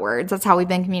without words. That's how we've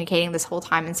been communicating this whole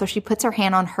time. And so she puts her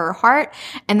hand on her heart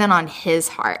and then on his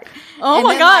heart. Oh and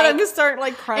my then, God, like, I'm gonna start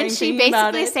like crying. and she thinking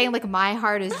about basically it. saying like, my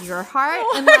heart is your heart.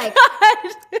 Oh and my like,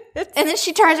 God. and then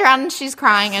she turns around and she's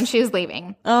crying and she's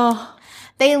leaving. Oh.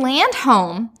 They land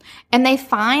home and they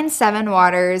find Seven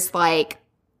Waters like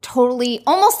totally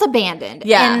almost abandoned.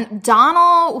 Yeah. And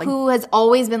Donald, who has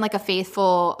always been like a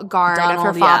faithful guard of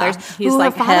her father's, He's who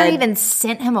like her father head. even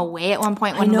sent him away at one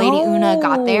point when Lady Una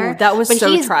got there. That was but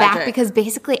so he's back tragic. because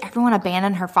basically everyone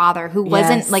abandoned her father, who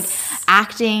wasn't like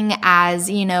acting as,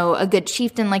 you know, a good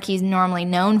chieftain like he's normally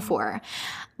known for.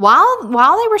 While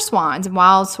they were swans,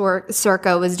 while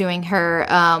Circa was doing her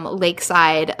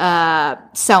lakeside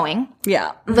sewing,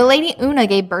 the Lady Una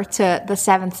gave birth to the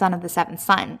seventh son of the seventh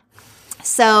son.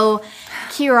 So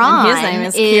Kieran his name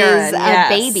is Kieran, yes. a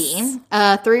baby,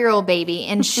 a 3-year-old baby,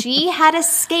 and she had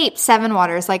escaped Seven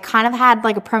Waters, like kind of had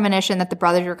like a premonition that the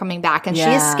brothers were coming back, and she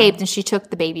escaped and she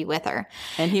took the baby with her.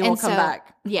 And he will come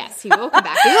back. Yes, he will come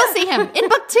back. We will see him in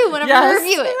book 2 whenever we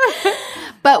review it.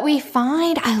 But we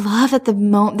find, I love at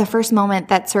the first moment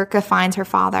that Circa finds her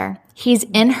father, he's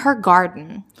in her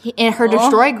garden, in her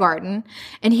destroyed garden,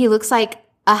 and he looks like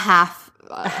a half.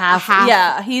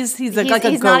 Yeah, he's like a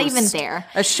he's ghost. not even there.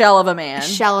 A shell of a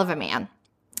man.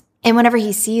 And whenever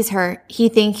he sees her, he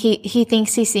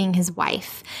thinks he's seeing his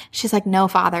wife. She's like, "No,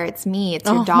 father, it's me. It's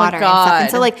your daughter." And stuff.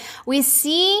 And so, like, we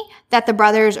see that the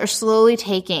brothers are slowly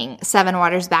taking Seven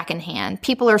Waters back in hand.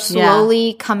 People are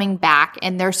slowly coming back,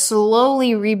 and they're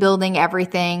slowly rebuilding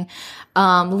everything.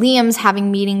 Liam's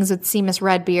having meetings with Seamus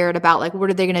Redbeard about like what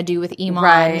are they going to do with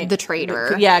Eamon, the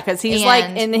traitor? Yeah, because he's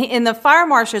like in the fire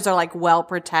marshes are like well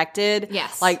protected,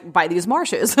 like by these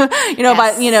marshes, so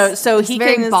it's he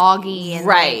very can boggy and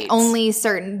like, only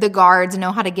the guards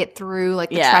know how to get through like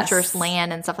the treacherous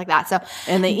land and stuff like that. So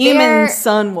and the Eamon's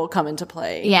son will come into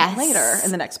play later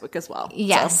in the next book as well.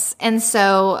 Yes, and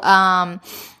so.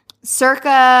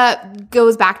 Circa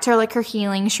goes back to like her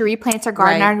healing. She replants her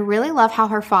garden. I really love how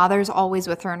her father's always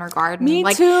with her in her garden. Me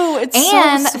too. It's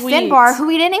and so sweet. Finbar, who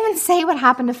we didn't even say what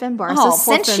happened to Finbar. Oh,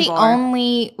 so since Finbar. she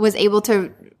only was able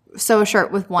to sew a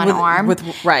shirt with one arm,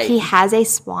 he has a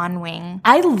swan wing.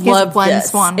 I love one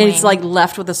this. Swan wing. It's like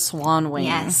left with a swan wing.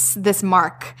 Yes, this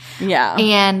mark. Yeah.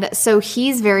 And so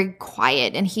he's very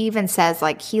quiet, and he even says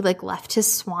like he like left his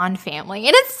swan family,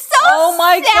 and it's so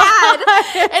sad.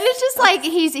 And it's just like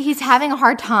he's having a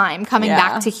hard time coming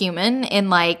back to human, and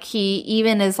like he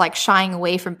even is like shying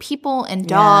away from people and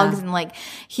dogs, and like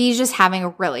he's just having a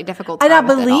really difficult time.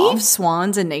 And I believe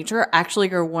swans in nature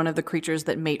actually are one of the creatures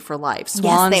that mate for life.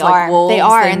 Swans, yes, like wolves, they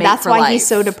are, and mate that's for why life. he's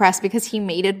so depressed, because he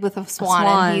mated with a swan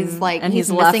and he's like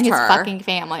he's missing his fucking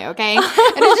family. Okay, and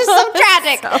it's just so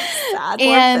tragic, so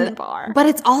sad. But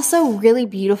it's also really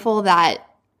beautiful that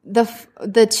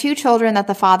the 2 children that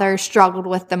the father struggled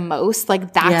with the most,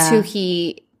 like that's who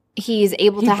he's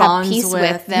able to have peace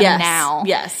with them now.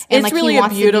 Yes. And it's like really he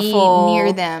wants beautiful to be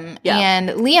near them. Yeah. And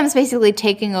Liam's basically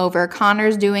taking over.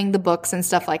 Connor's doing the books and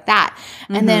stuff like that.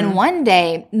 And then one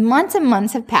day, months and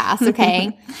months have passed,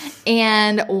 okay?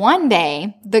 And one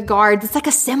day, the guards, it's like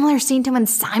a similar scene to when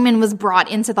Simon was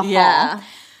brought into the hall.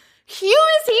 Hugh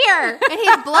is here, and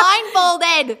he's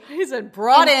blindfolded. He's been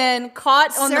brought in,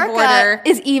 caught on the border.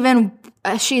 Is even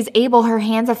she's able. Her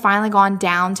hands have finally gone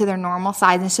down to their normal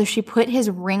size, and so she put his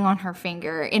ring on her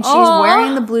finger, and she's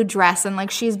wearing the blue dress, and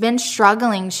like she's been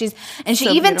struggling. She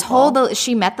even told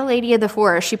she met the Lady of the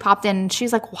Forest. She popped in, and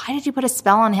she's like, "Why did you put a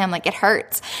spell on him? Like it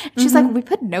hurts." And she's like, "We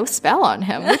put no spell on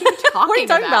him. What are you talking, what are you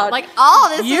talking about? Like,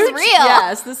 oh, this is real.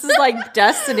 Yes, this is like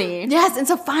destiny." Yes, and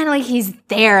so finally he's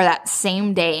there that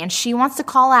same day, and she wants to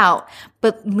call out,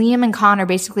 but Liam and Connor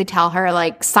basically tell her,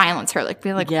 like, silence her, like,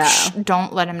 be like, shh,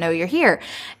 don't let him know you're here.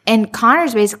 And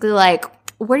Connor's basically like,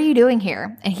 what are you doing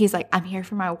here? And he's like, I'm here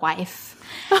for my wife.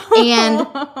 And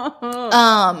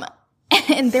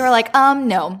and they were like,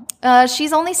 no,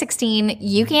 she's only 16.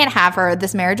 You can't have her.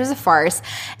 This marriage is a farce.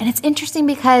 And it's interesting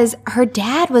because her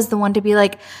dad was the one to be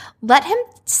like, let him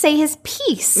say his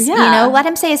piece. You know, let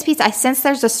him say his piece. I sense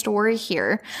there's a story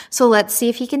here. So let's see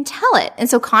if he can tell it. And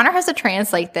so Connor has to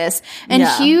translate this. And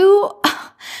Hugh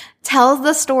tells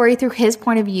the story through his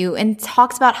point of view and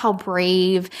talks about how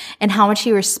brave and how much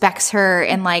he respects her,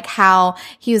 and like how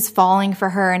he was falling for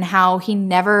her and how he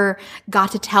never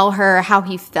got to tell her how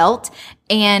he felt.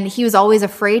 And he was always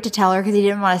afraid to tell her because he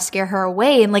didn't want to scare her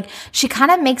away. And like, she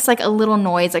kind of makes like a little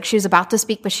noise, like she was about to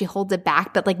speak, but she holds it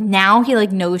back. But like now he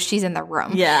like knows she's in the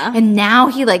room. Yeah. And now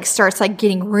he like starts like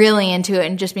getting really into it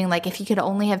and just being like, if he could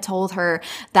only have told her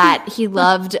that he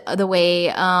loved the way,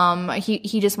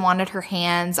 he just wanted her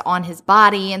hands on his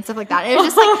body and stuff like that. It was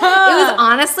just like, it was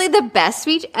honestly the best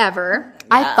speech ever.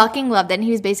 I fucking loved it. And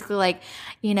he was basically like,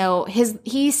 you know,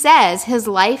 he says his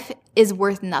life is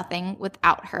worth nothing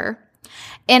without her.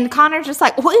 And Connor's just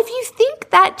like, well, if you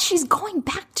think that she's going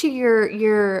back to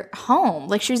your home,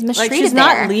 like she was mistreated Like she's there.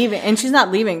 not leaving, and she's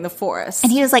not leaving the forest.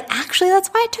 And he was like, actually, that's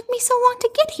why it took me so long to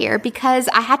get here, because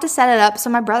I had to set it up so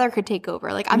my brother could take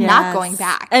over. Like, I'm not going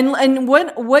back. And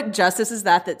what justice is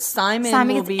that Simon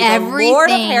will gets be the Lord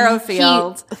of everything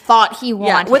Harrowfield. he thought he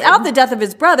wanted. Without the death of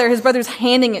his brother's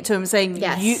handing it to him, saying,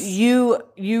 Yes.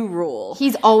 you rule.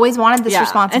 He's always wanted this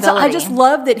responsibility. And so I just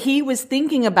love that he was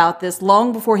thinking about this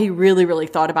long before he really, really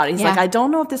thought about it. He's like, I don't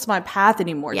know if this is my path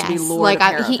anymore to be Lord of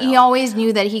Harrowfield. He always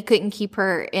knew that he couldn't keep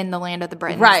her in the land of the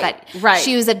Britons. Right.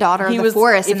 She was a daughter of the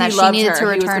forest, and that she needed to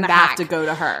return back. Have to go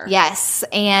to her. Yes.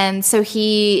 And so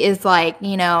he is like,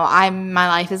 my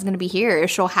life is going to be here.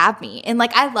 She'll have me. And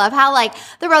like, I love how like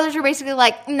the brothers are basically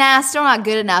like, nah, still not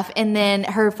good enough. And then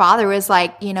her father was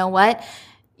like, you know what?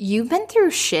 You've been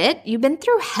through shit. You've been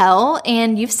through hell,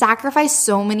 and you've sacrificed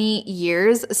so many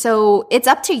years. So it's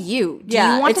up to you. Do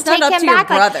you want to take him back?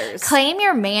 Like, claim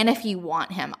your man if you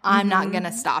want him. I'm not going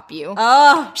to stop you.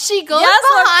 Oh, she goes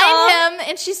behind him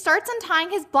and she starts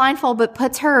untying his blindfold, but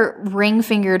puts her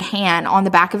ring-fingered hand on the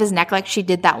back of his neck like she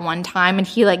did that one time. And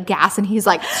he like gasps and he's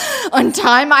like,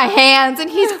 untie my hands.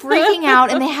 And he's freaking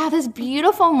out. And they have this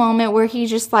beautiful moment where he's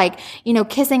just like,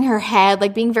 kissing her head,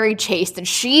 like being very chaste. And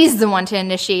she's the one to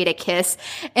initiate a kiss.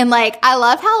 And like, I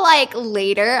love how like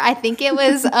later, I think it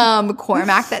was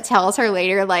Cormac that tells her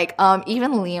later, like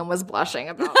even Liam was blushing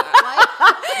about that.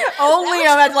 Like, Liam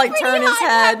had to like turn his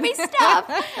head.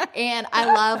 Stuff. And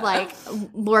I love like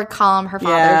Lord Colum, her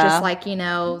father, just like,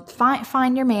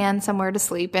 find your man somewhere to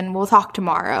sleep and we'll talk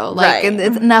tomorrow. Like, and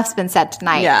enough's been said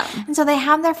tonight. Yeah. And so they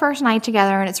have their first night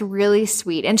together, and it's really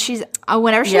sweet. And she's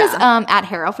whenever she was at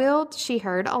Harrowfield, she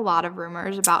heard a lot of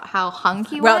rumors about how hung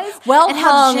he was. And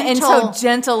how and so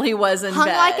gentle he was in hung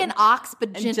bed. like an ox,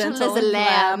 but gentle as a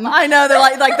lamb. I know, they're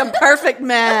like the perfect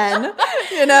man,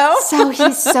 So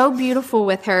he's so beautiful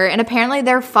with her, and apparently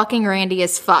they're fucking randy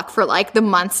as fuck for like the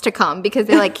months to come, because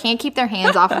they like can't keep their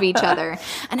hands off of each other.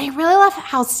 And I really love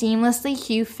how seamlessly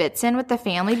Hugh fits in with the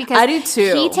family, because I do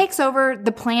too. He takes over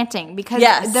the planting, because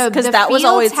the that fields was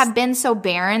always have been so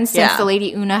barren since the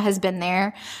Lady Una has been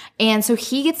there. And so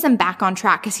he gets them back on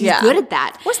track because he's good at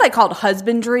that. What's that called?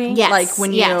 Husbandry? Yes. Like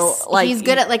when he's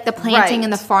good at like the planting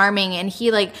and the farming, and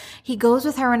he goes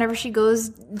with her whenever she goes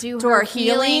do her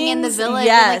healing in the village.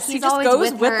 Yes, and, like, he just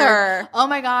goes with her. Oh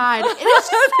my God.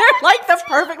 They're like the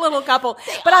perfect little couple.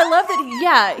 But I love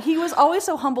that he was always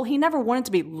so humble. He never wanted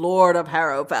to be Lord of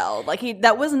Harrowfeld. Like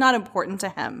that was not important to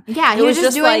him. Yeah, he was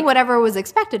just doing like, whatever was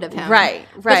expected of him. Right.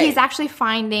 But he's actually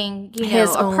finding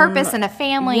his a purpose and a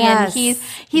family, and he's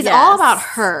all about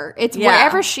her. It's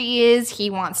wherever she is, he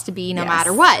wants to be no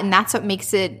matter what, and that's what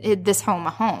makes it this home a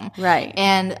home. Right.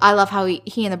 And I love how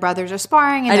he and the brothers are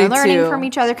sparring and they're learning from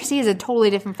each other, because he has a totally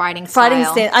different fighting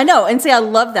style. I know, and see, I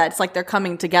love that. It's like they're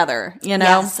coming together.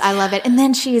 Yes, I love it. And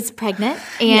then she's pregnant,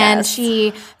 and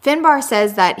Finbar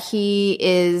says that he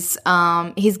is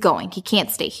he's going. He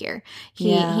can't stay here.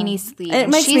 He needs to leave. It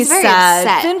makes me very sad.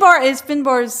 Upset.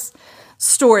 Finbar's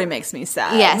story makes me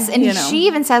sad. Yes, and she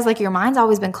even says, like, your mind's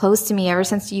always been close to me ever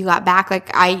since you got back.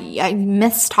 Like, I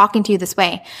miss talking to you this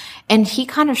way. And he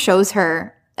kind of shows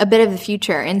her a bit of the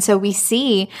future. And so we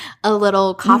see a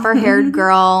little copper-haired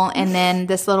girl and then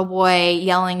this little boy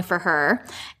yelling for her.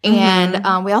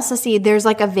 And we also see there's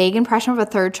like a vague impression of a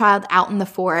third child out in the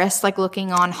forest, like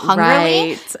looking on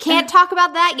hungrily. Right. Can't talk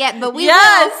about that yet, but we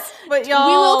will. But y'all,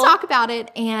 we will talk about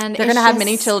it. And they're going to have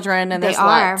many children, and they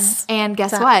are. And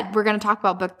guess what? We're going to talk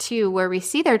about book 2, where we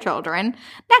see their children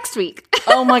next week.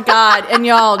 Oh my God. And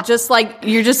y'all, just like,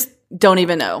 you're just don't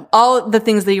even know. All the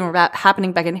things that were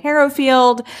happening back in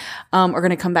Harrowfield are going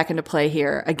to come back into play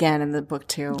here again in the book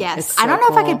 2. Yes. So I don't know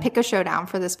if I could pick a showdown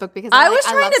for this book, because I was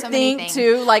trying to think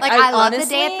too. Like I love the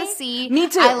day at the sea. Me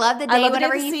too. I love the day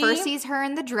whenever he first sees her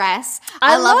in the dress.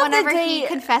 I love whenever he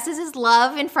confesses his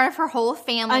love in front of her whole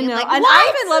family. I know. Like, and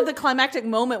I even love the climactic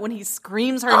moment when he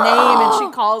screams her name and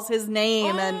she calls his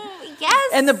name. Yes.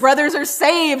 And the brothers are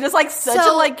saved. It's like such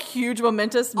a like huge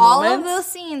momentous moment. All of those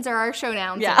scenes are our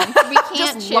showdowns. Yeah. We can't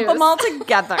just choose. lump them all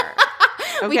together.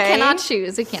 Okay? We cannot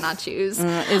choose. We cannot choose.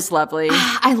 It's lovely.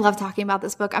 I love talking about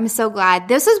this book. I'm so glad.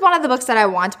 This is one of the books that I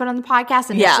want to put on the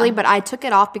podcast initially, but I took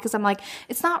it off because I'm like,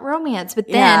 it's not romance. But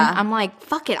then I'm like,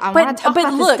 fuck it. I want to talk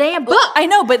about this damn book. I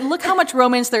know, but look how much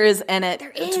romance there is in it.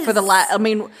 There is. For the last, I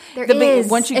mean, there is.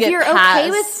 Once you if get you're past, okay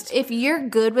with, if you're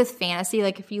good with fantasy,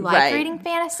 like if you like reading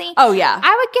fantasy, oh yeah,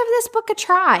 I would give this book a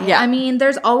try. Yeah. I mean,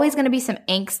 there's always going to be some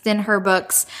angst in her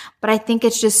books, but I think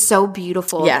it's just so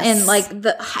beautiful. Yes. And like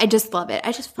I just love it.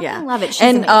 I just fucking love it. She's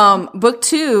and amazing. book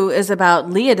 2 is about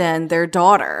Leodin, their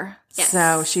daughter. Yes.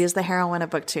 So she is the heroine of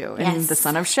book 2 in The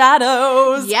Son of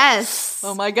Shadows. Yes.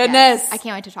 Oh my goodness. Yes. I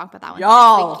can't wait to talk about that one.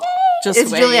 Y'all.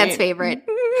 It's Juliet's favorite.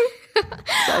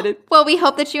 Excited. Well, we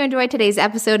hope that you enjoyed today's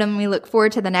episode, and we look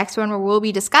forward to the next one where we'll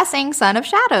be discussing Son of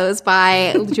Shadows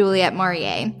by Juliette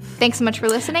Maurier. Thanks so much for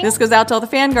listening. This goes out to all the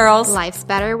fangirls. Life's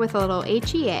better with a little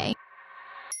HEA.